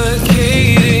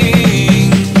suffocating.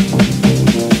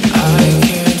 I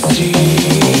can't see,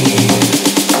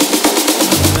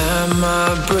 I'm at my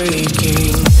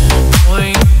breaking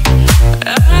point.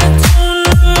 I don't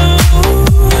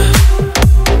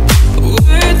know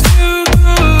where to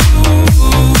go,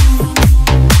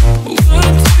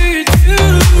 what to do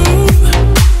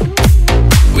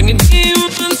when your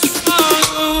demons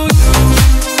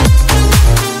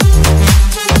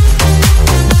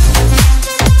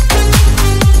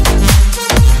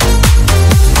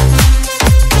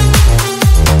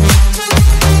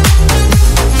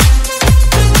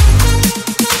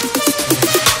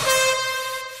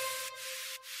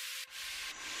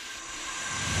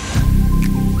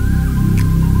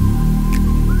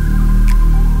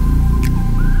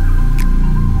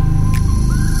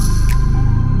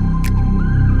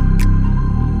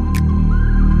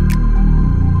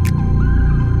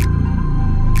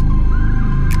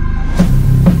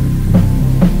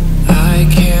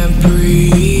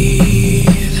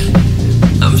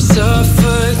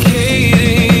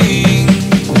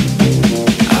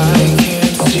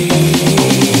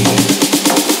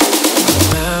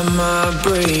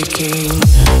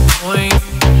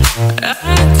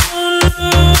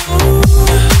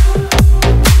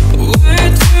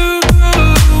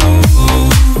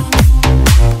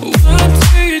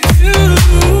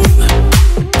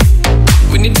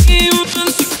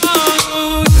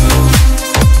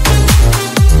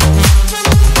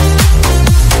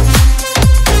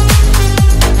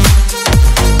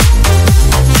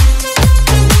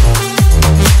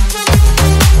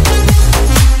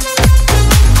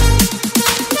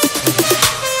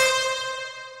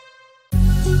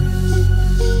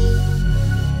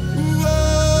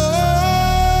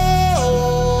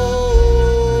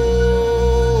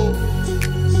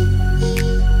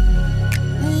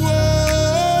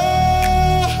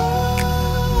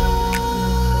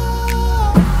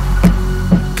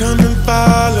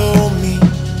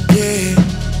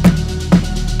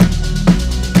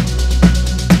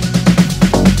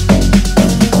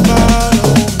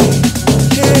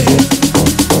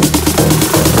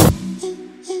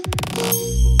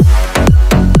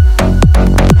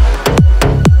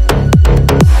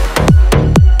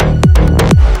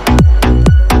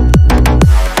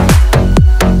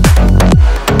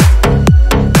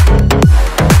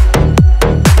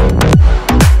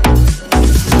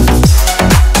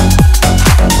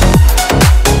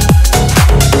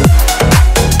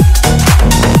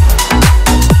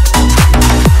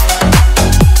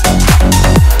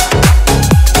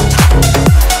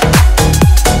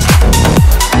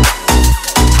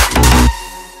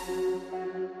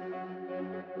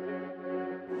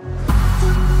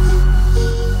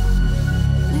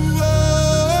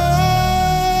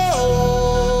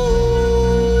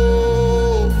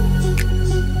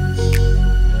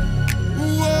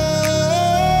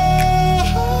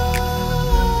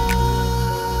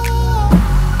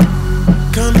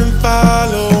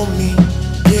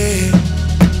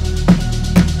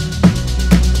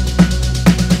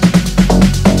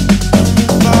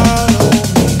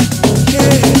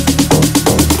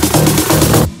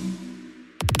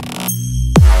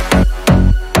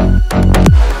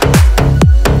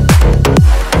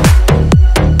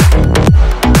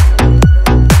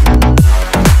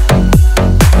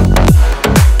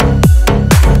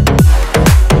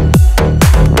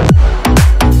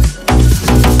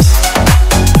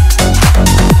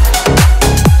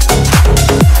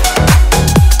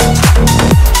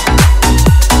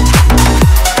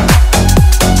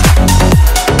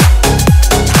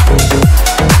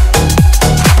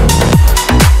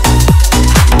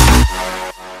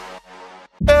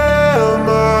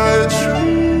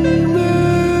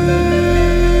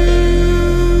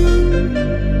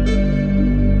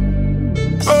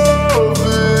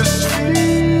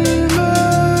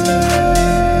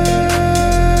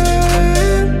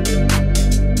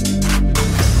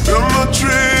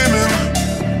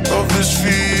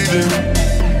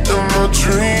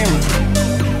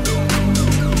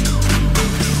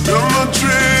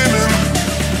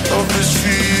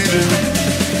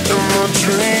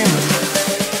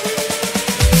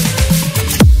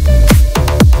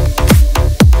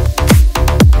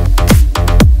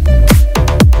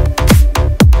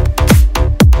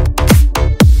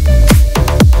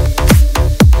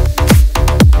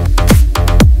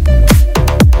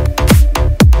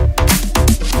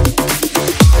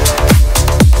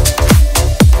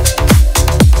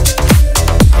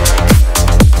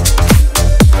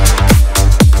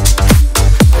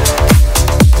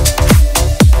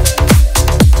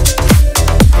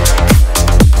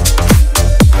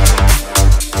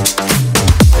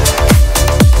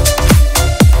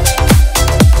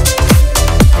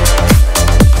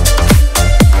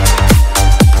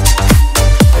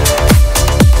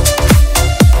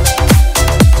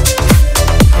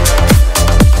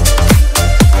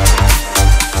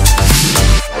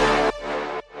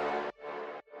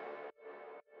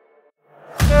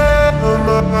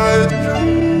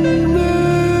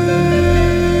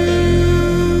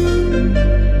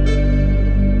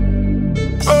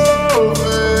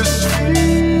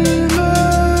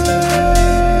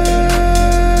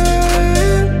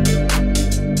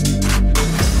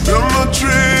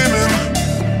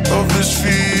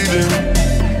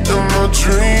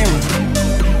dreaming.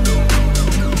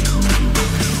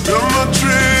 Am I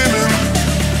dreaming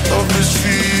of this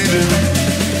feeling?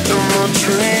 Am I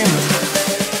dreaming?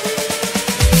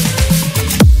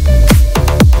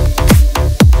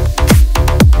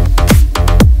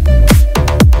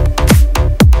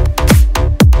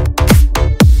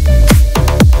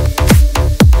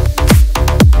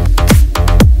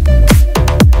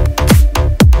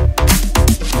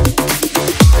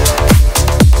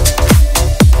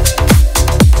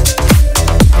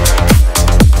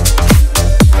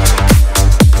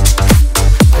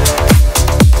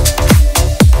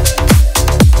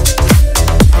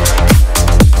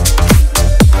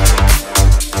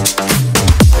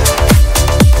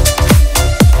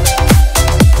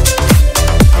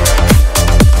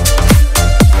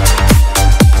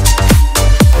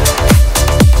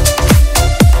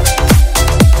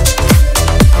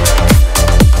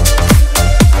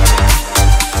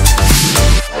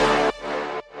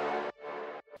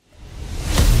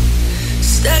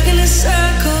 Stuck in a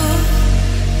circle,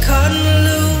 caught in a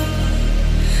loop,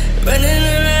 running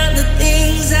around the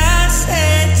things I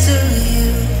said to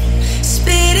you,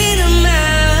 spitting them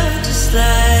out just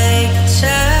like a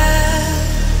child.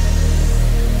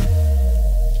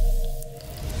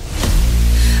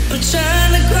 I'm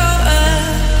trying to grow up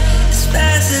as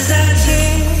fast as I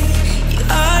can. You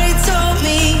already told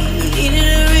me you needed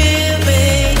a real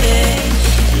man,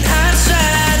 and I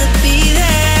try to be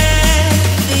there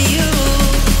for you.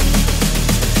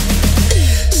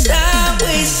 Stop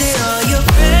wasting all your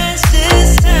precious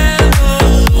time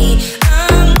on me.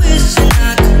 I'm wishing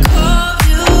I could call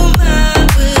you mine.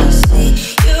 We'll see.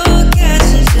 You're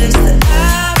catching checks that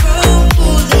I wrote,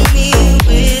 fooling me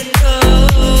with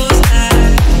those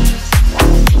eyes.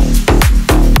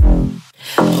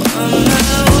 On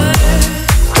my word,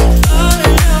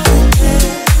 falling on the bed,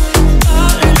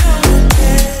 falling on the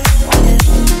bed.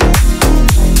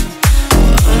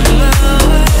 On my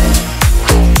word,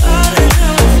 falling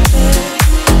on the bed,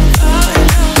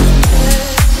 falling on the bed.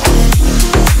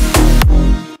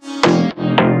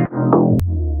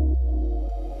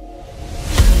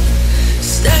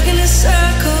 Stuck in a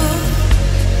circle,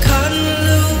 caught in a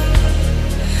loop,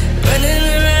 running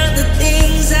around the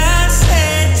things I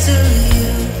said to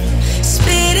you,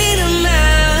 spitting them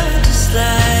out just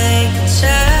like a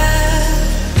child.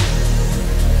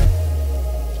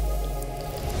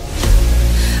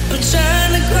 I'm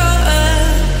trying to grow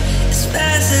up as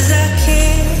fast as I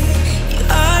can. You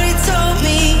already told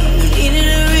me you needed a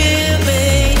real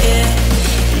man,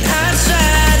 and I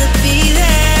try to be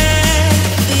there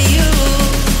for you.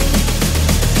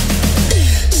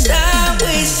 Stop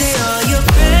wasting all your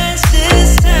precious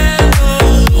time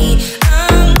on me.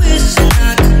 I'm wishing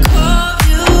I could call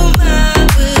you mine.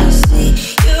 We'll see.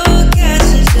 You're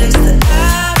catching checks that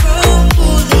I wrote,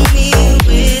 fooling me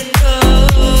with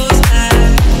those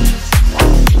eyes.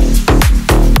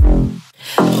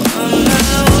 On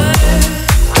my word,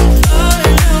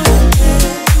 falling on the bed,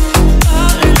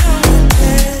 falling on the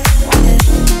bed.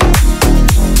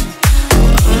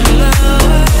 On my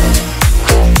word,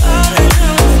 falling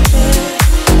on the bed,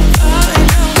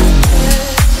 falling on the bed.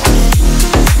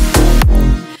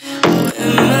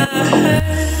 When my heart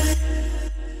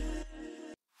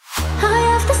I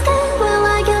have to stand while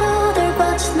I get older,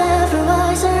 but just never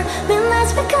wiser.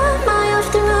 Midnights become my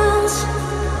afternoons.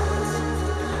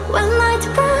 When my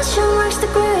depression works the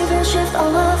grave and shift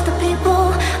all of the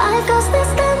people I've got to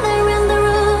stand there in the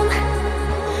room.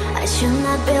 I should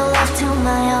not be left to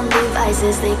my own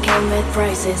devices. They come with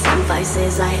prices and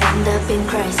vices. I end up in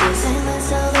crisis.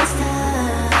 Silence all this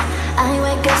time. I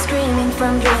wake up screaming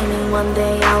from dreaming. One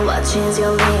day I'll watch as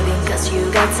you're leaving, cause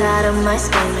you got tired of my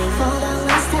screaming. For the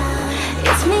last time,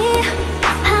 it's me.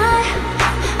 Hi,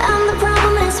 and the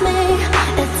problem is me.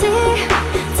 It's tea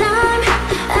time.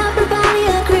 Everybody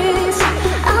agrees.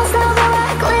 I'll stop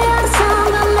directly at the sun,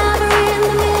 but never in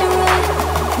the mirror.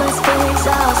 My spirit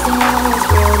exhausting, always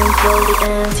waiting for the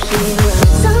anti-hero.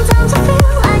 Sometimes I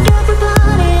feel like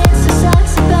everybody is so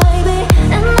sexy, baby,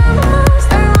 and I'm the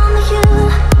monster on the hill.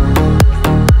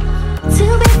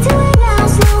 Too big to lay down,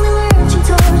 slowly lurching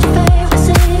towards your favorite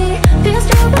city. Pierced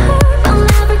through the hurt, but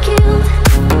never killed.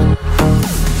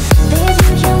 These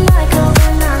usual micro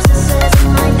narcissism,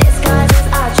 like disguise as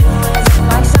altruism,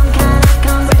 like some kind of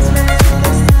congressman.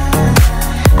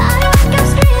 I wake up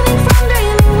screaming from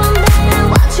dreaming. One day I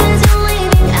watch as you're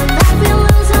leaving, and I feel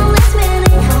lose all its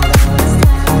meaning. For the last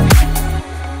time,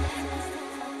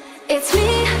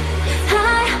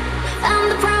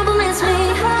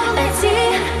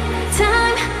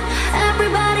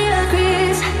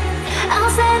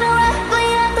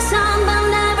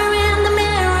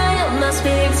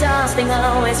 exhausting,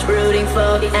 always rooting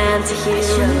for the anti-hero.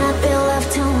 Should not be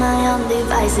left to my own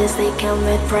devices. They come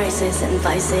with prices and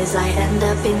vices. I end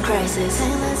up in crisis.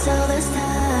 Silence all this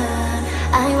time.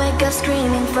 I wake up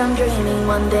screaming from dreaming.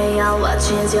 One day I'll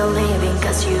watch as you're leaving,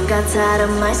 cause you got tired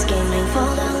of my scheming. For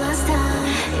the last time,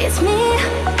 it's me.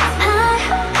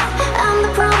 I'm the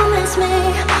problem, it's me.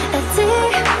 At tea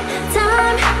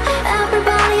time,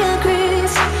 everybody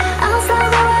agrees. I'll start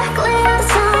directly at the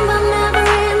sun, but never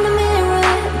in the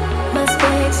mirror. Must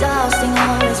be exhausting,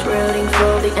 always rooting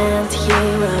for the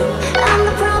anti-hero. I'm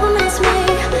the problem, it's me.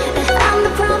 I'm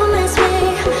the problem, it's me.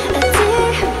 At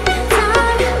tea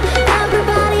time,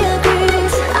 everybody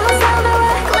agrees. I'll start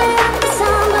directly at the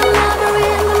sun, but never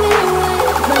in the mirror.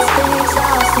 Must be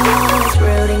exhausting, always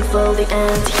rooting for the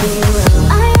anti-hero.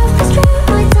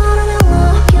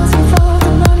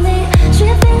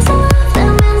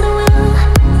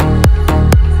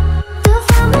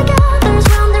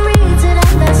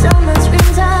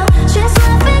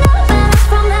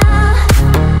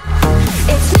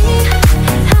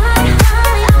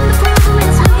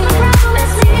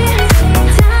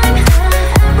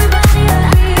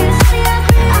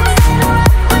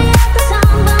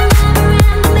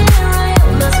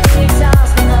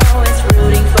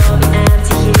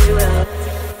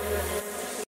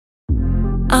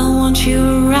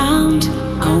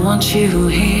 You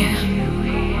here.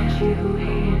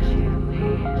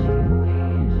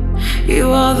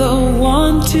 You are the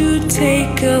one to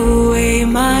take away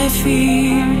my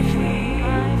fear.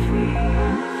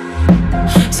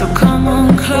 So come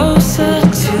on closer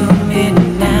to me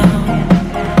now.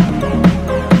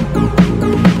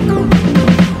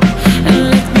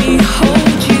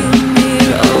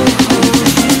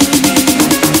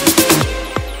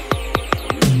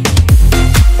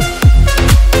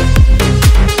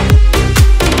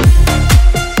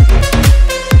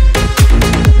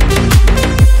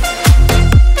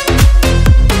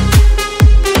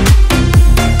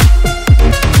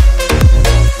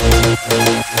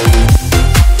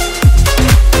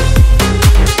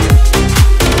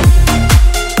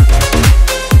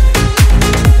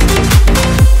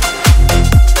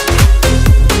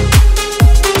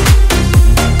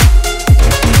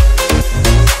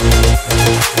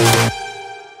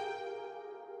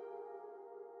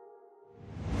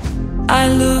 I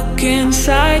look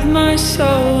inside my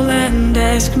soul and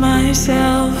ask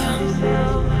myself,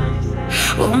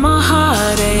 will my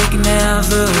heartache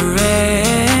never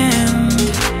end?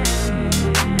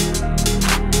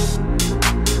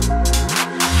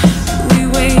 We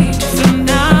wait for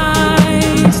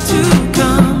night to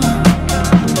come.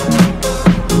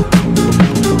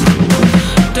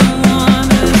 Don't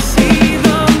wanna see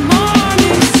the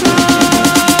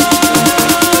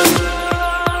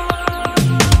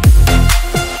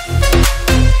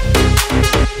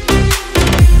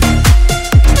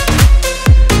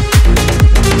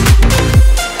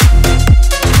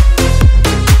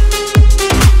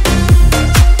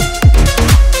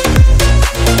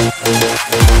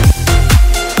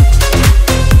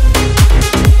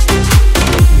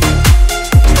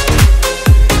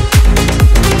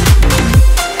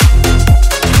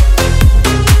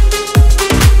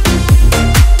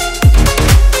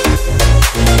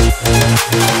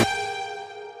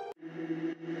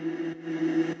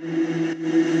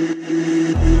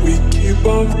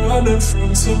morning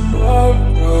from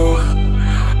tomorrow,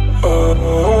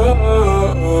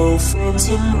 oh, from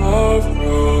tomorrow,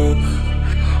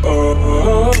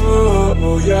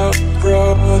 oh, yeah, I'm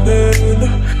running,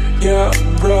 yeah, I'm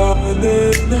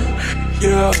running,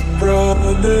 yeah, I'm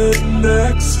running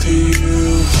next to you.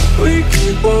 We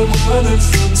keep on running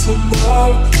from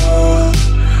tomorrow,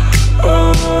 oh,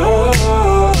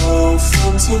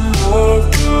 from tomorrow,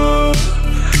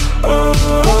 oh,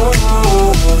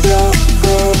 yeah, I'm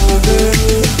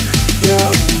running, yeah,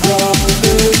 I'm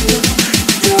running,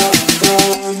 yeah, I'm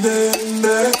running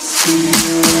next to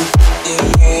you.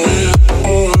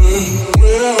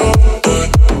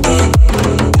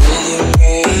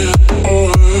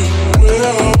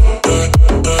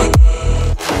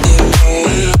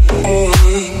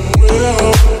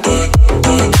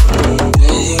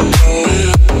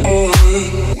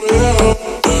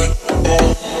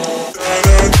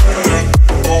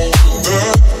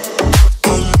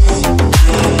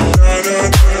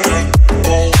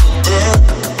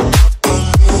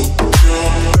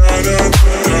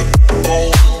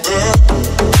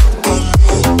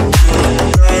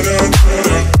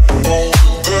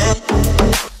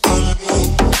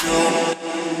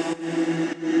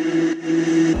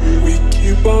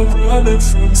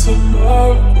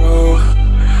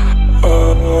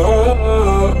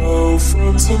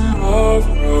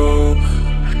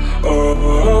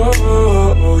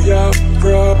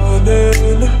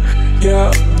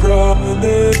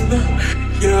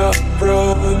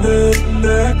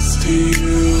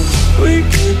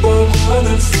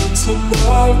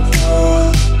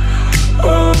 tomorrow.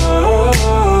 Oh,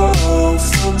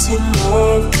 from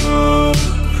tomorrow.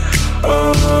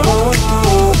 Oh,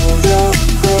 yeah,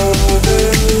 I'm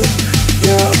running.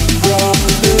 Yeah, I'm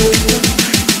running.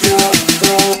 Yeah,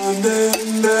 I'm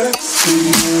running next to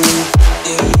you.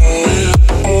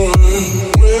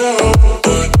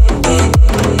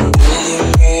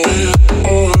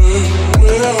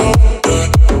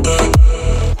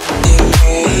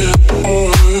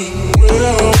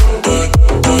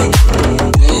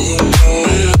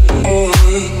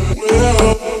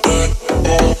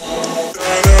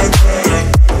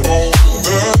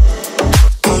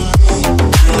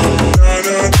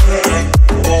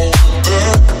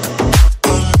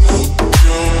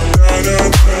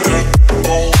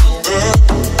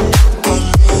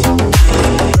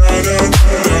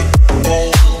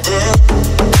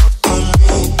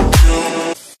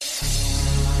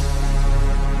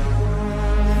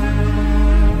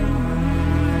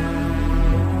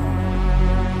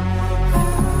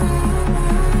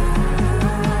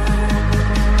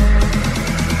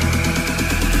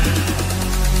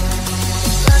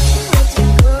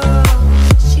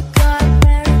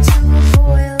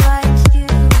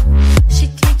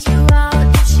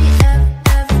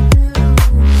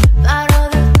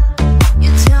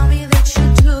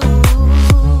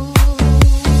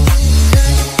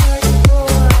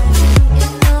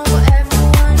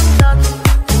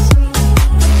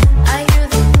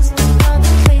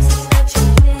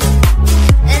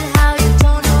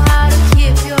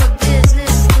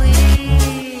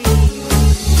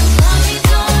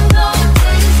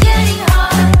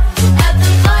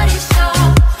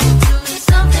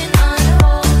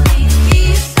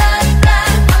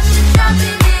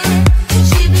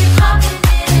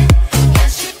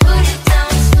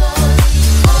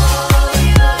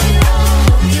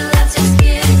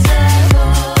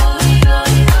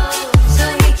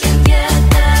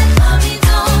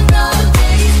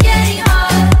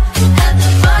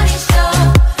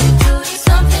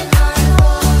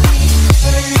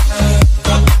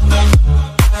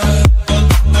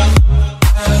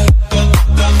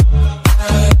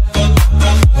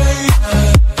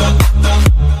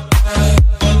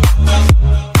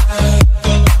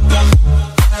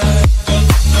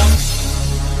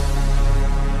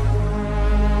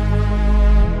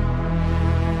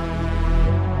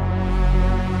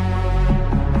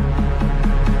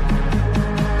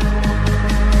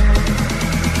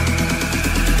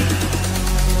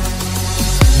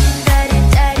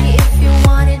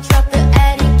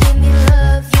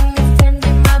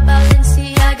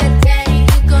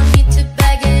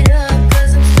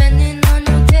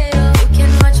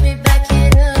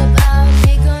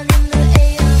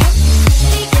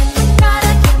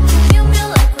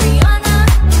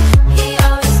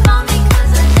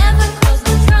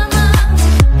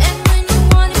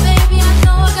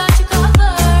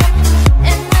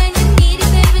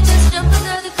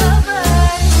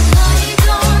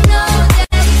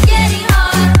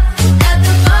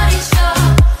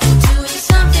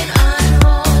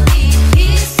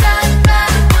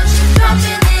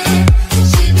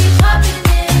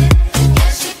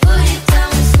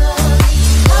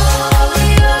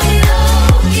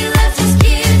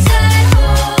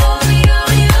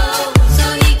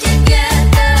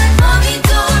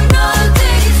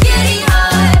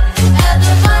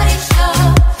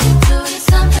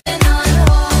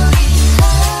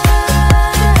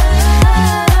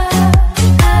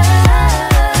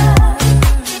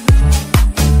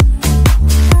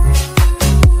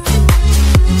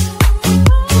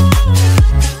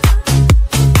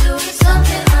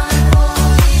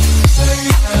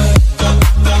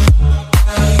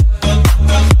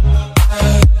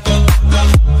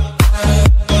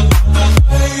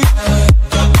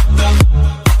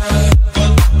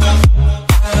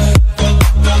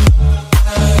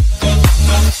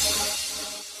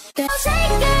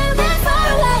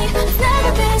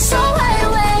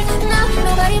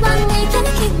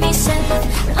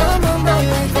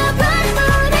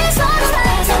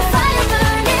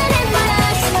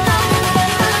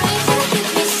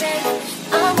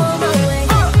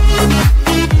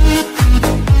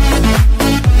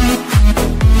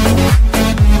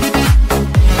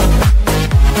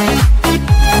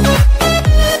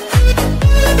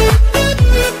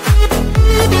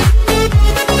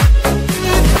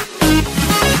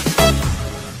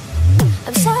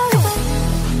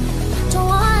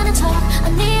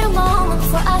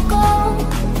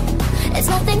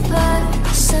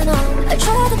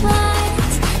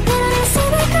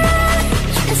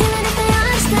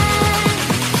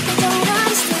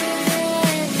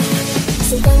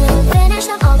 So then we'll finish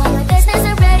up all of my business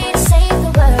and ready to save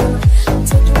the world.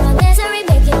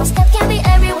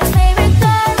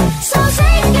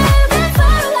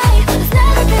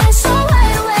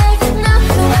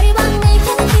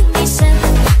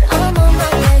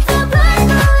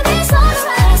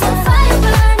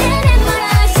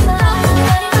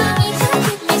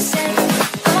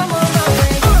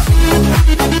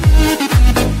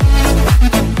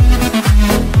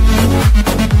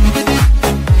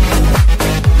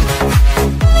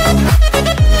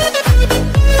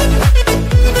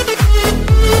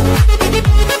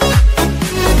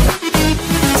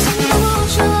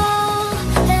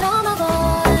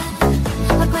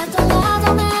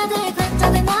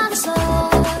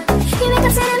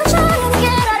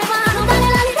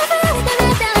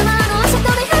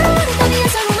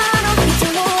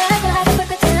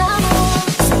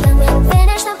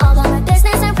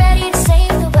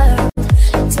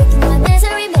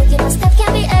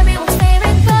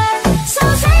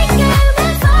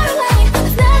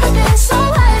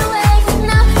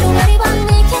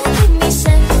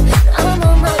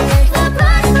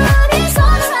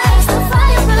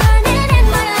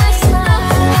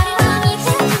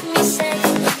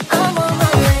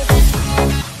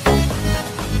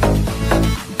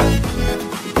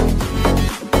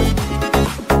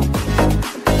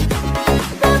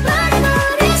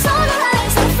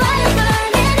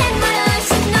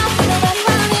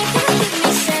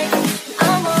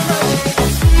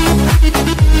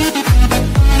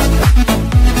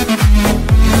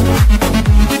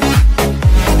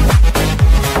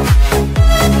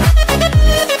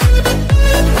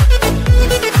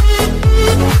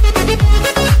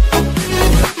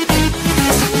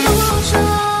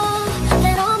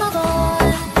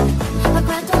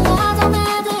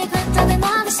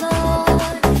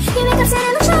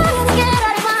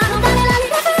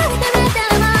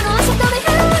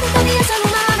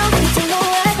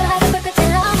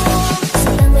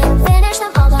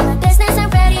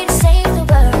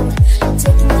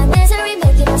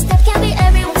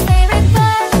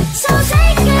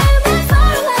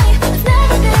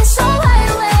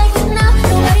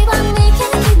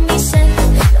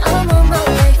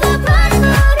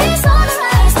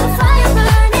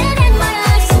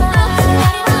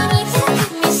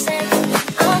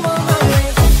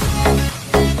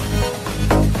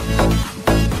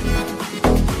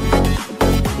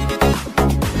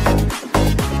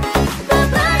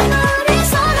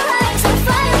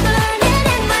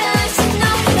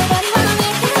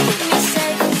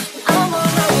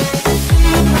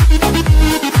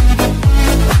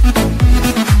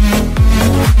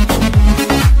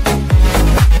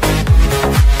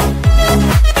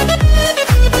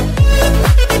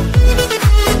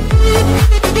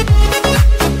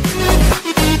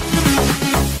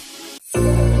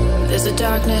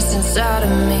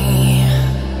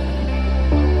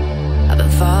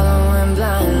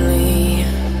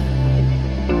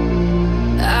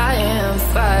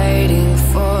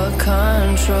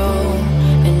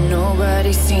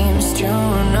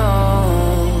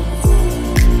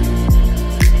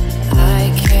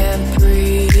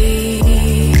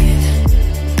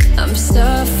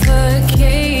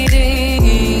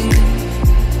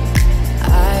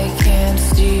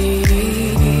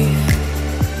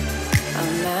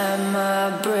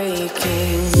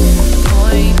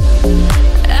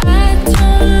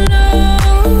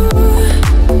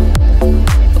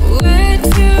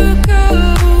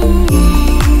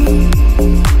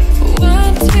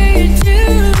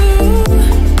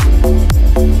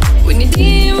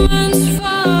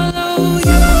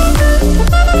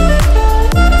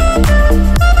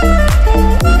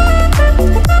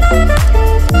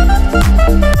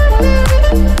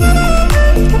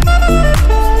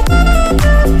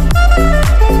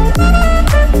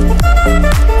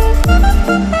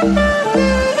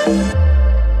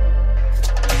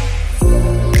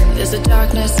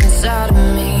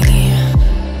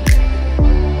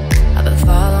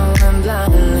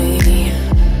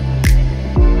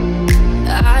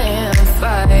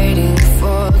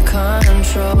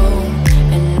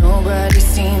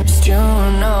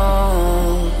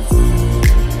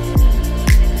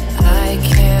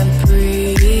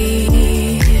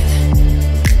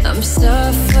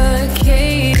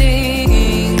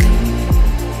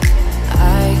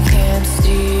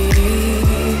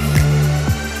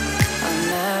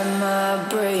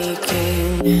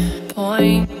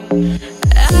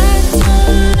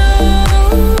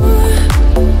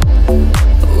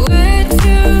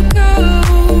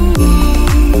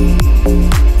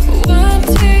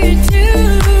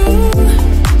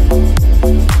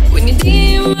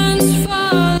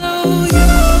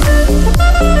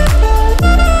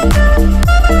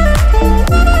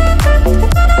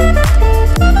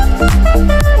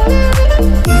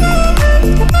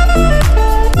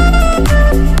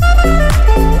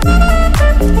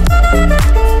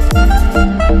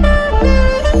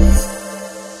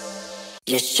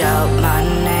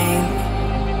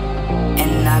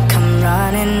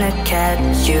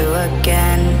 you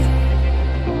again.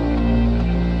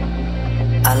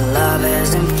 Our love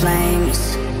is in flames,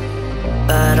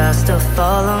 but I still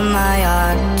follow my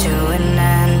heart to an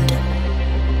end.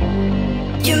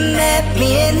 You met me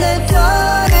in the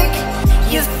dark.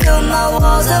 You filled my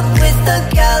walls up with a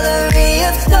gallery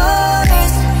of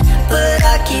stars. But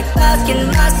I keep asking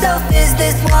myself, is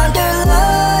this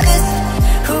wanderlust?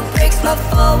 Who breaks my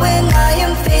fall when I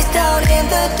am face down in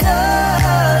the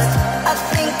dust? I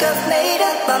think I've made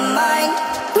up my mind.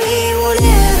 We will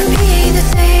never be the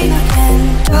same again,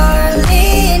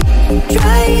 darling.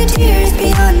 Dry your tears, be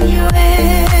on your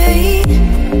way.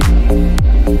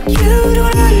 You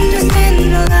don't understand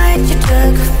the light you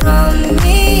took from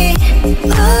me.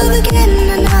 Love again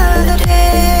another day.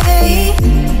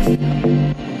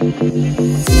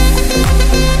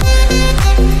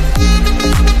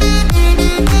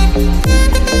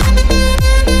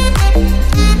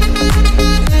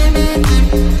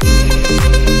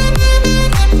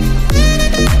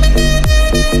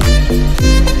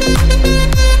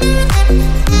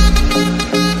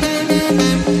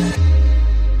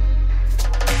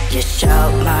 You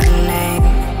shout my name,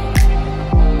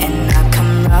 and I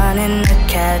come running to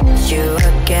catch you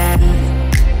again.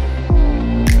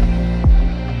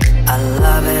 Our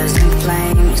love is in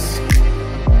flames,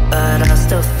 but I'll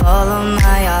still follow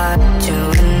my heart to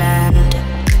an end.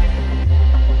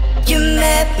 You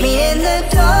met me in the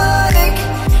dark.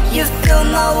 You filled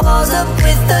my walls up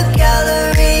with a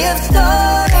gallery of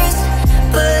stars.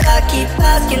 But I keep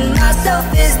asking myself,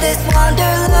 is this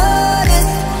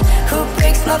wanderlust? Who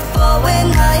breaks my fall when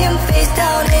I am face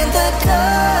down in the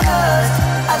dust?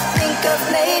 I think I've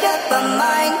made up my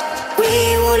mind. We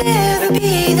will never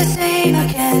be the same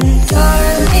again,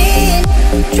 darling.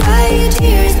 Dry your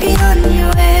tears, be on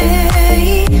your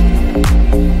way.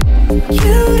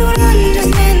 You don't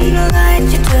understand the light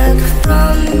you took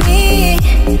from me.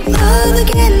 Love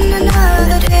again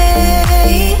another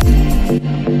day.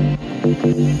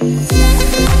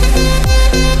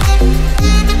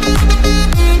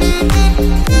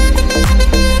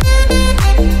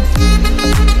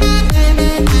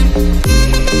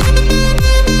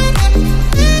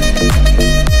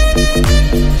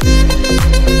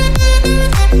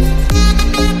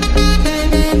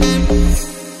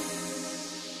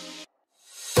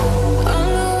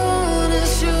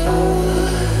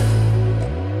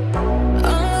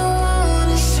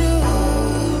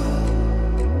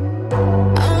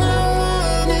 I'm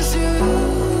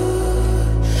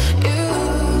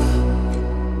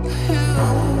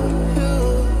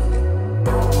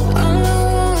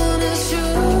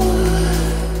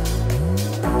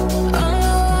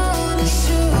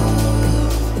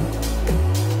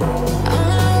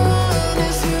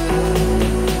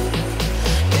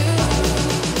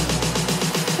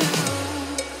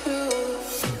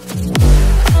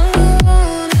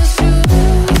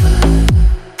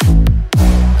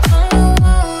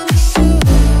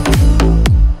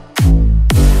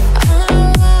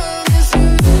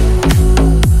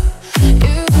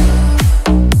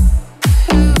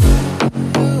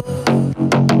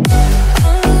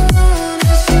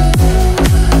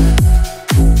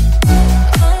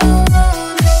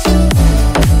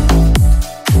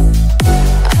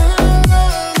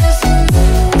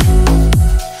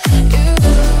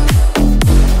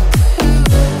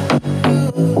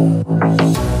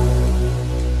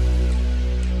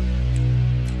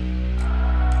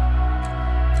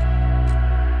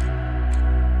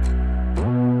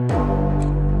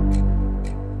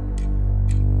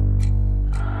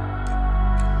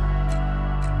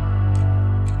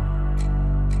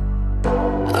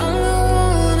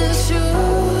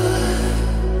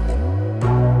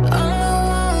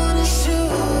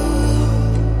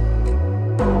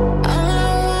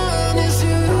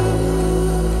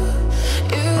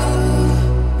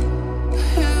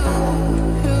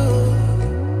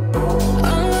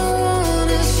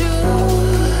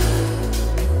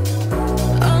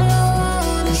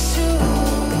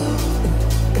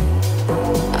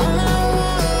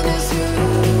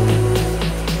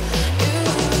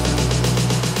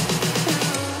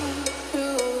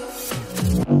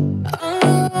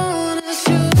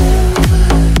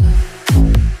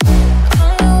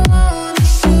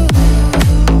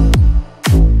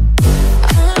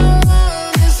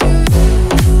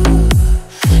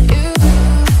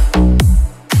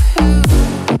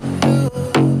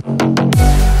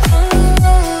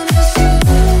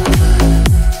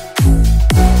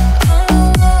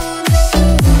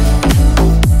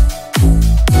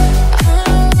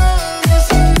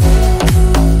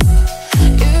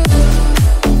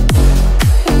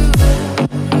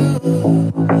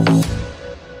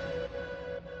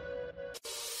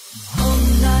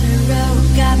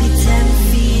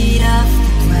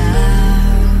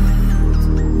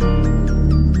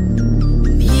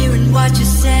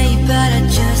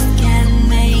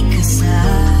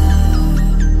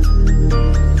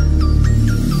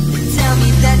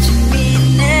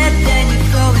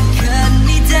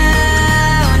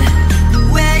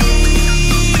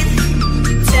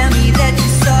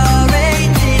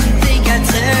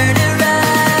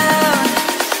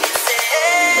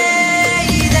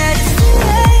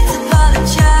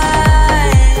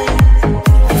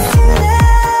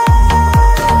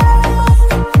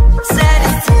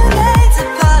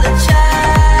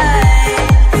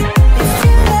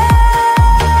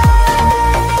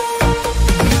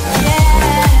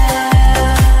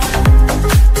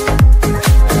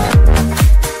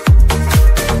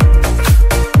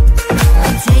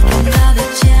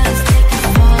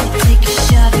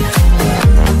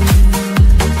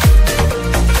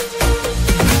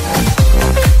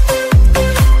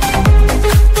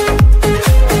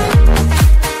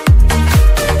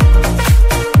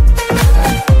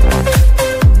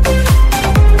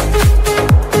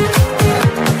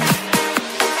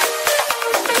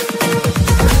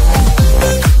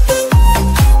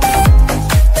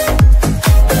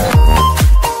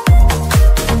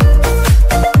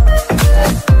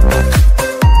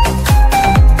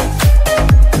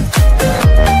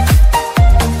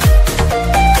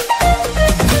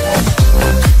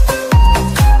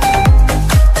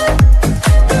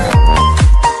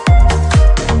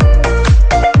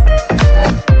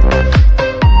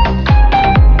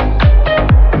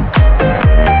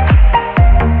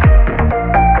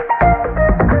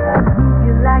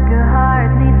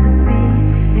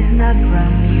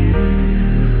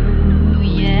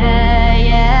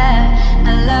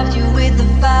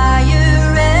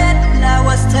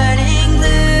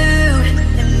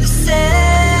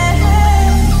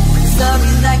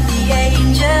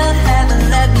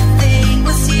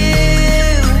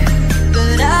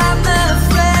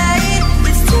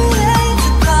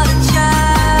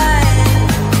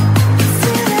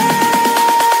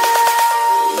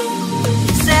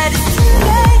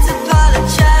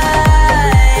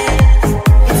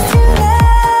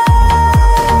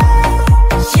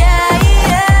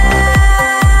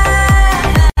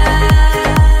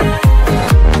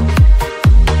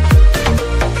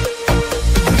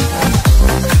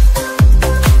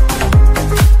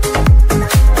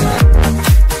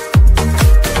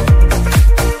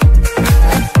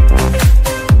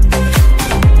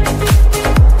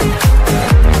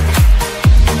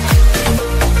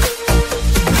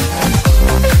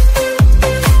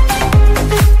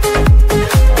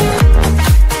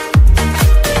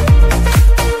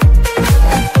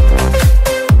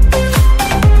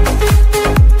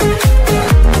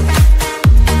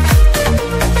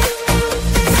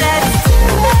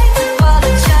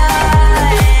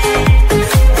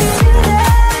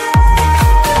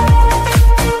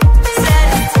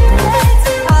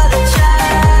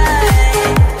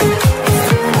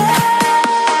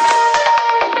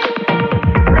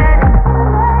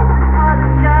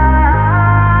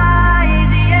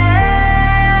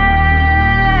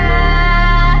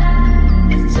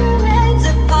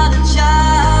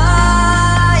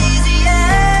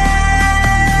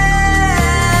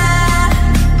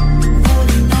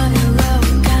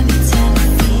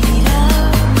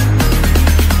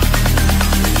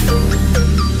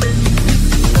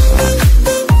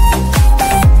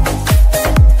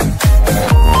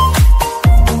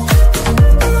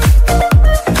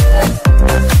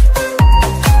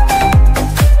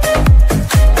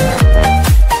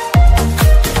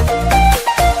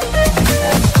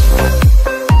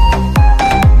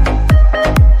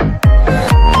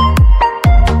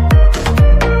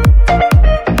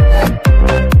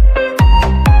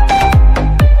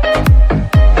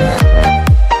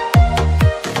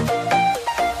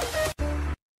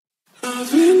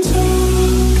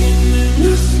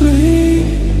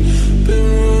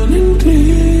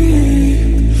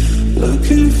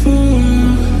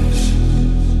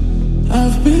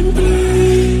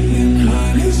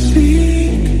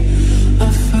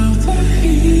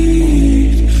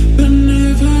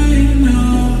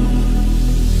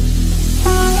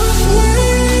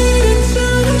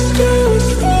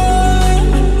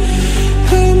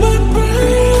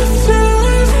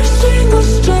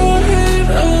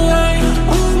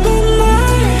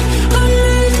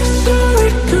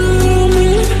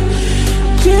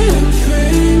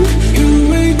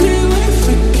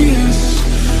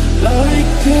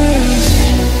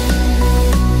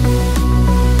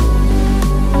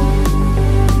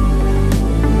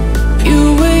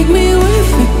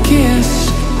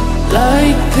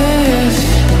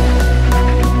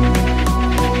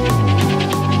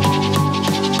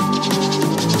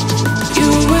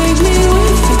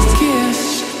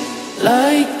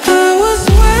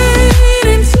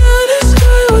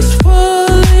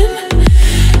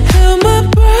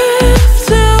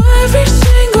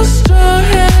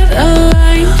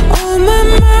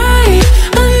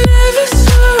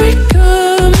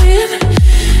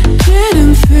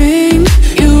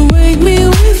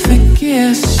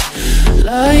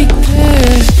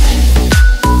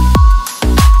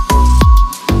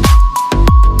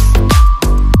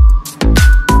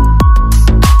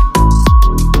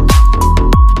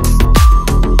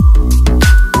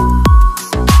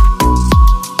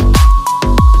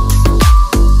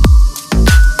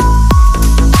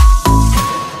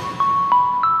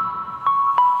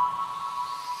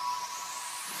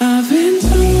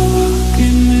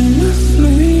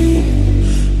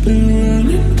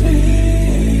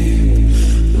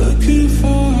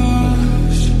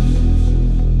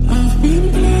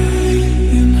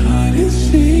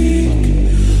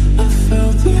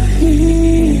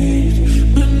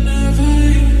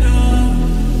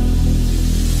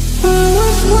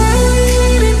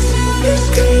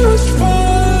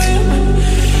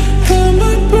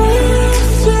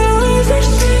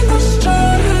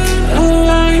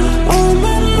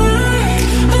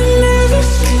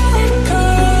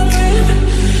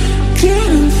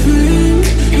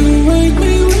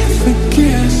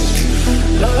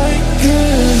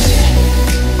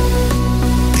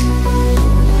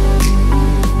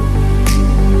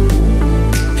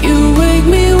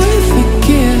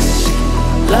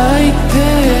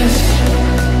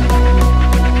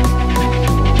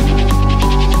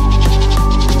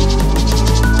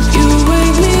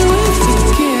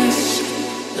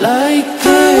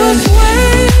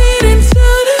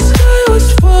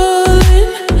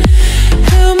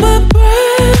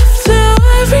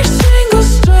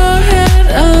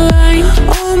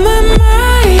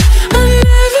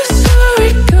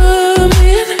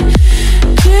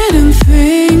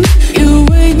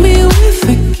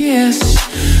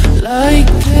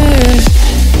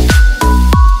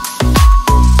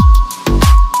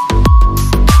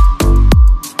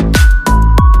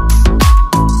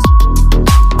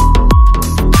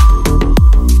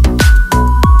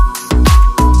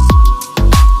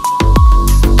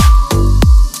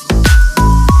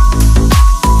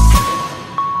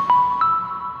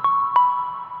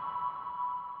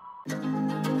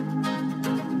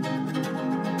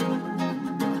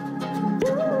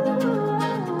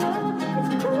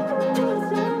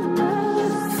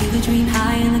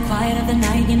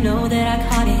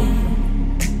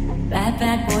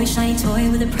bad boy, shiny toy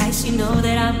with a price, you know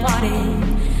that I bought it.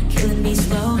 Killing me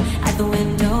slow at the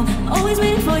window, always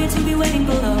waiting for you to be waiting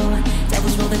below.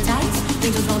 Devils roll the dice,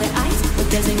 angels roll their eyes.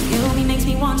 What doesn't kill me makes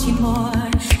me want you more.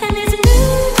 And it's a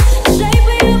new shape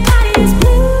where your body is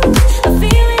blue, a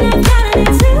feeling I've gotten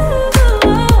into.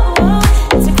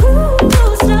 It's a cool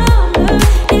summer,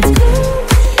 it's cool.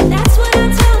 That's what I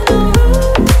tell the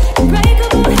room.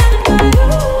 Unbreakable heaven by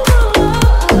you.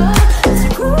 It's a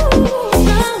cool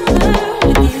summer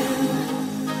with you.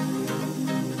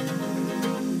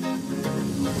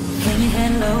 Claim your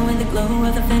head low in the glow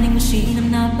of the vending machine. I'm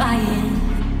not buying.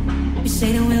 You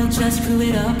say that we'll just screw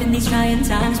it up in these trying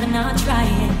times, but not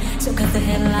trying. So cut the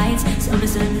headlights,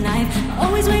 summer's a knife.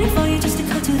 Always waiting for you just to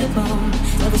cut to the bone.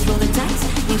 Devils roll the dice,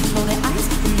 angels roll their eyes.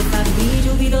 And if I bleed,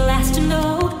 you'll be the last to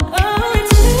know. Oh,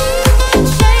 it's blue,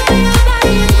 shape of your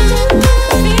body is blue,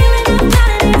 a feeling I've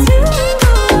gotten into.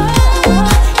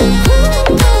 It's cool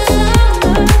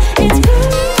summer, it's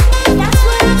cool. That's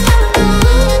what I tell the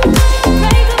room.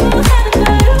 Unbreakable heaven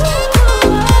by you.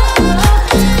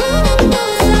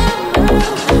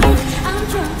 I'm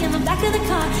drunk in the back of the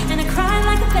car, and I cry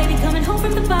like a baby coming home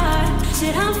from the bar.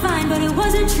 Said I'm fine, but it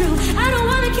wasn't true. I don't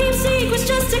wanna keep secrets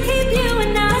just to keep you.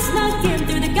 And I snuck in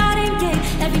through the garden gate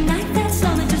every night that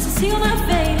summer just to seal my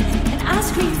fate. And I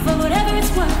scream for whatever it's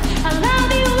worth. I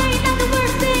love you ain't not the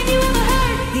worst thing you ever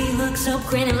heard. He looks up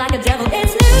grinning like a devil.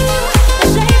 It's new, the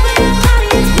shape of your body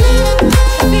is blue,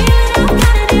 a feeling I've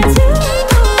gotten into.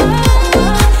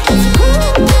 It's cool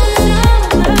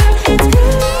summer, it's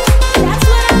cool. That's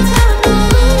what I tell the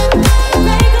room.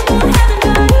 Unbreakable heaven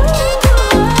by you.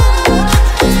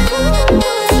 It's cool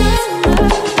summer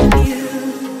with you.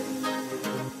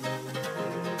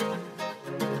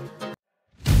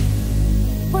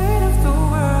 Weight of the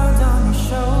world on your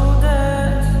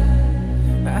shoulders.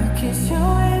 I kiss your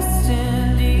waist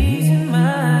and easy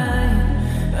mine.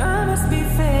 I must be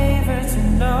favored to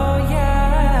know,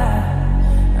 yeah.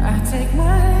 I take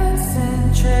my hands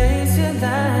and trace your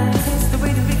lines. It's the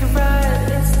way that we can ride.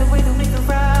 It's the way that we can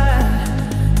ride.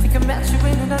 Think I met you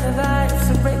in another life,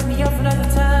 so break me up another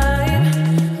time.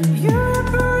 You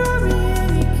wrap around me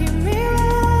and you keep me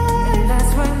right. And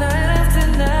that's why night after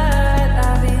night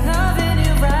I'll be loving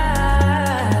you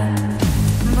right.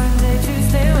 Monday,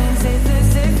 Tuesday, Wednesday,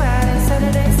 Thursday, Friday,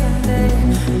 Saturday, Sunday.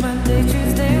 Monday,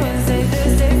 Tuesday, Wednesday,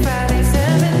 Thursday, Friday,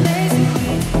 7 days a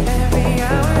week. Every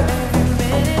hour, every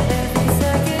minute, every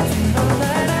second. You know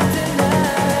night after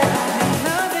night I'll be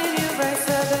loving you right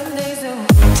 7 days a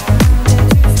week.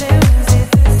 Monday, Tuesday, Wednesday,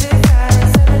 Thursday, Friday,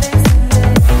 Saturday,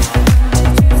 Sunday.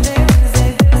 Monday, Tuesday,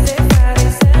 Wednesday, Thursday, Friday,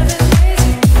 7 days a week.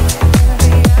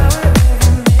 Every hour,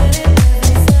 every minute, every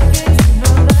second. You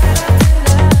know night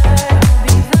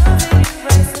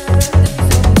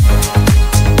after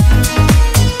night I'll be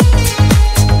loving you right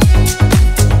 7 days a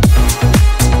week.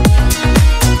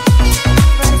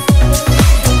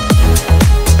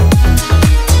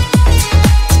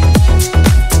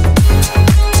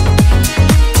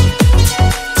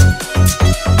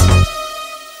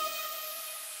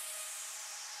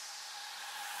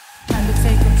 Time to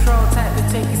take control, time to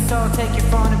take your soul. Take your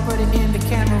phone and put it in the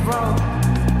camera roll.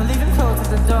 I'm leaving close at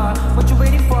the door. What you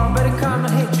waiting for? Better come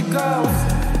and hit your goals.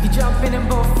 You jump in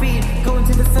both feet. Going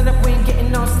to the sun up, we ain't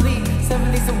getting no sleep.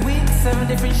 7 days a week, 7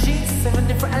 different sheets, 7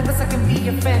 different angles. I can be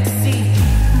your fantasy.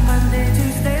 Monday,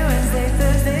 Tuesday, Wednesday,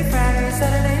 Thursday, Friday,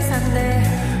 Saturday, Sunday.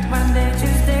 Monday,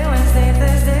 Tuesday, Wednesday,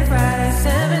 Thursday, Friday,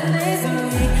 7 days a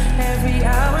week. Every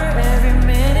hour, every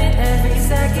minute, every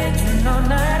second. You know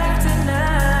night after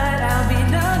night I'll be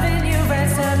loving you right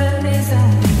 7 days a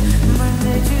week.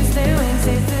 Monday, Tuesday,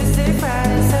 Wednesday, Thursday,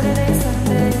 Friday, Saturday,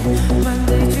 Sunday.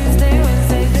 Monday, Tuesday,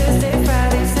 Wednesday, Thursday,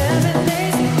 Friday, 7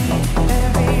 days a week.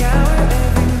 Every hour,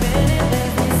 every minute,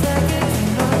 every second. You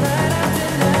know night after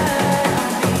night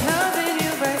I'll be loving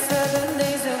you right 7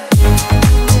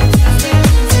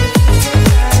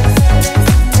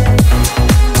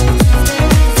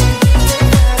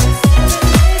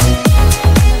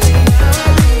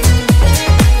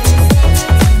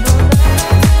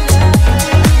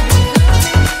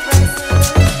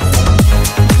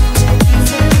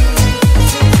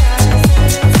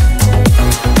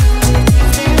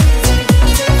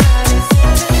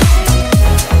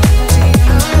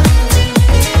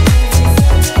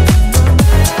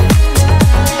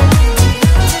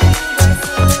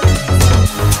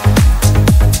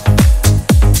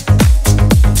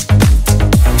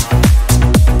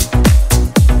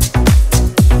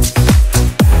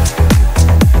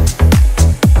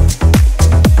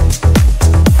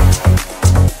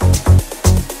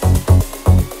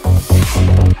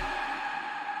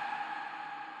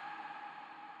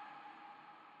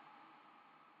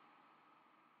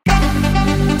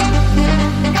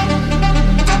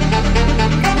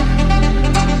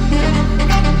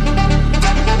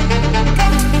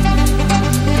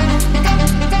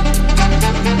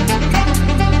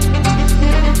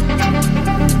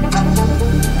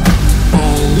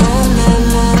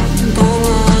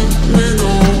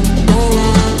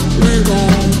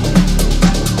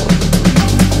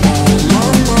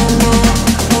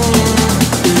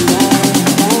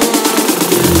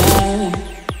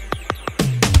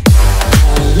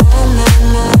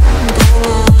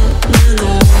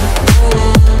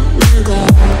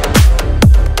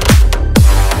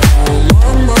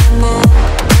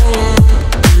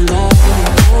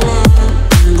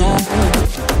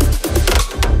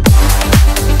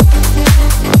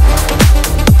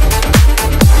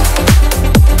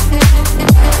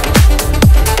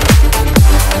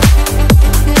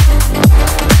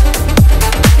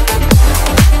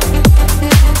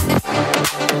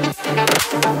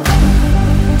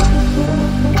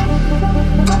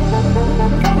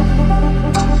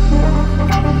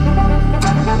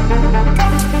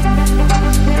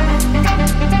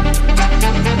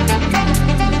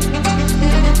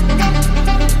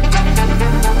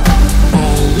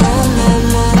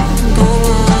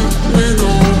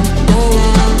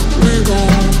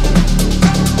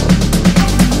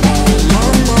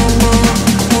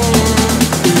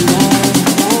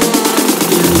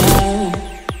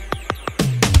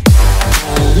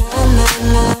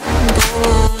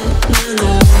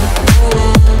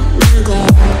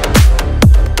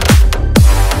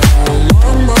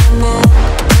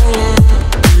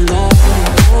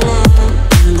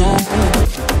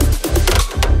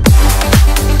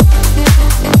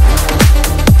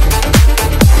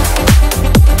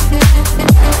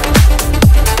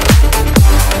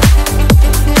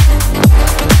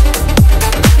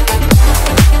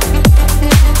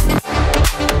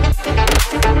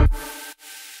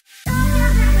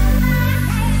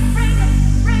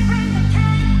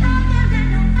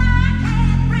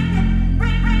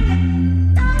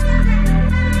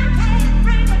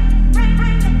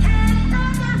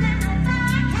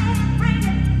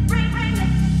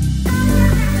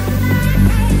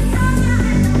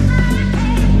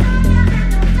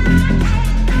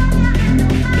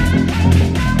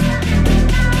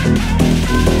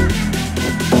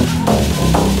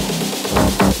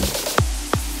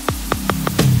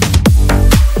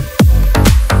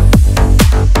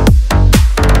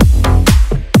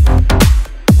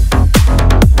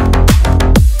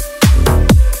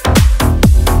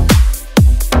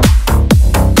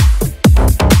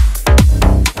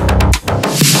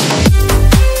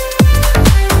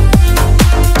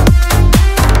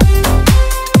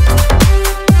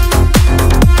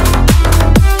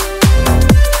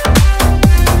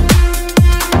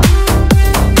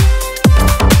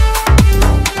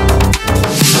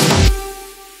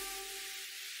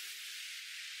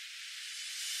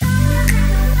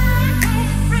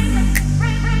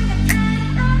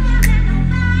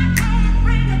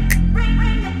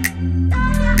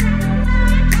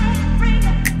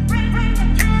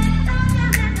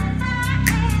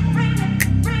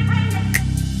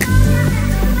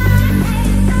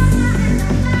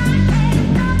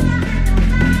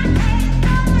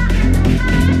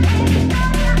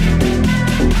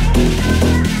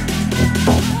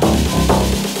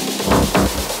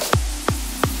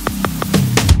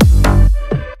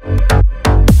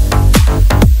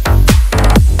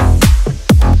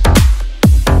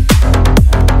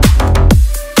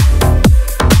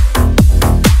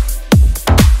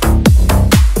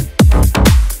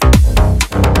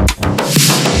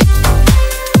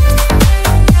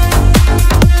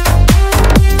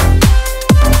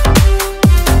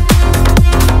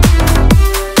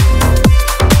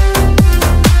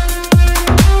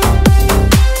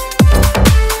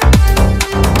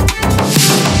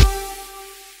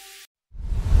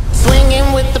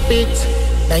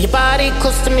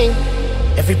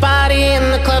 Everybody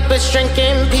in the club is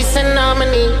drinking peace and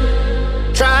harmony.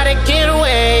 Try to get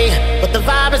away, but the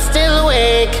vibe is still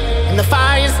awake, and the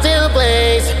fire still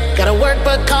blaze. Gotta work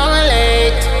but calling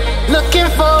late. Looking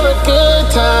for a good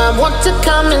time, want to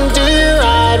come and do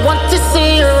right. Want to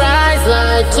see your eyes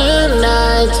light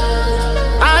tonight.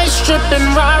 Ice tripping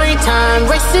Rari time,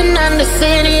 racing under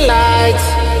city lights.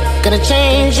 Gonna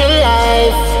change your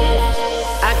life.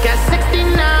 I got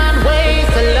 69 ways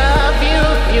to love you.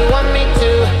 If you want me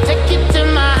to take you to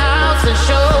my house and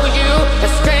show you a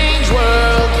strange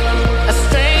world, a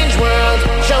strange world.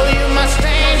 Show you my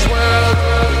strange world,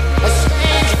 a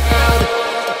strange world.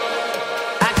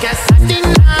 I got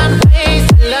 69 ways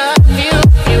to love you.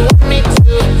 If you want me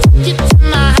to take you to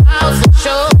my house and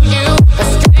show you a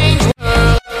strange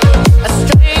world, a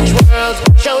strange world.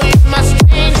 Show you my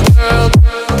strange world,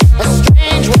 a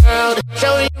strange world.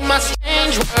 Show you my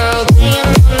strange world. Laying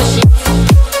on the sheets,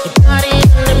 your body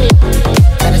under me,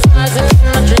 fantasizing in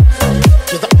my dreams.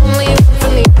 You're the only one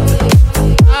for me.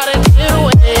 Gotta get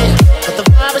away, but the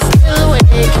vibe is still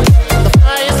awake, the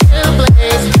fire still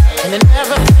blaze, and it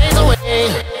never fades away.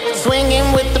 Swinging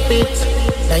with the beat,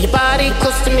 now your body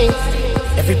close to me.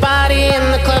 Everybody in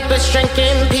the club is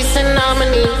drinking peace and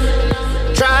harmony.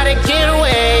 Try to get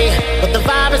away, but the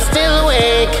vibe is still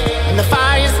awake, and the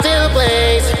fire still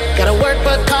blaze. Gotta work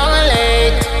but calling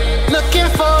late. Looking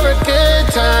for a good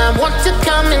time, want to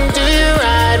come and do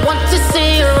right. Want to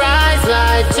see your eyes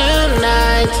light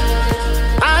tonight.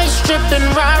 Ice tripping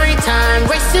Rari time,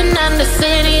 racing under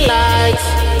city lights.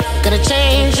 Gonna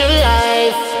change your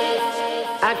life.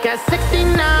 I got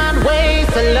 69 ways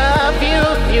to love you.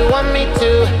 If you want me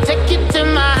to take you to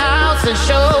my house and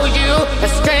show you a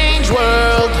strange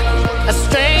world, a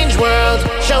strange world.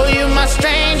 Show you my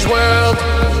strange world,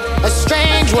 a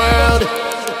strange world.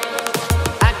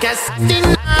 I got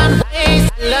 69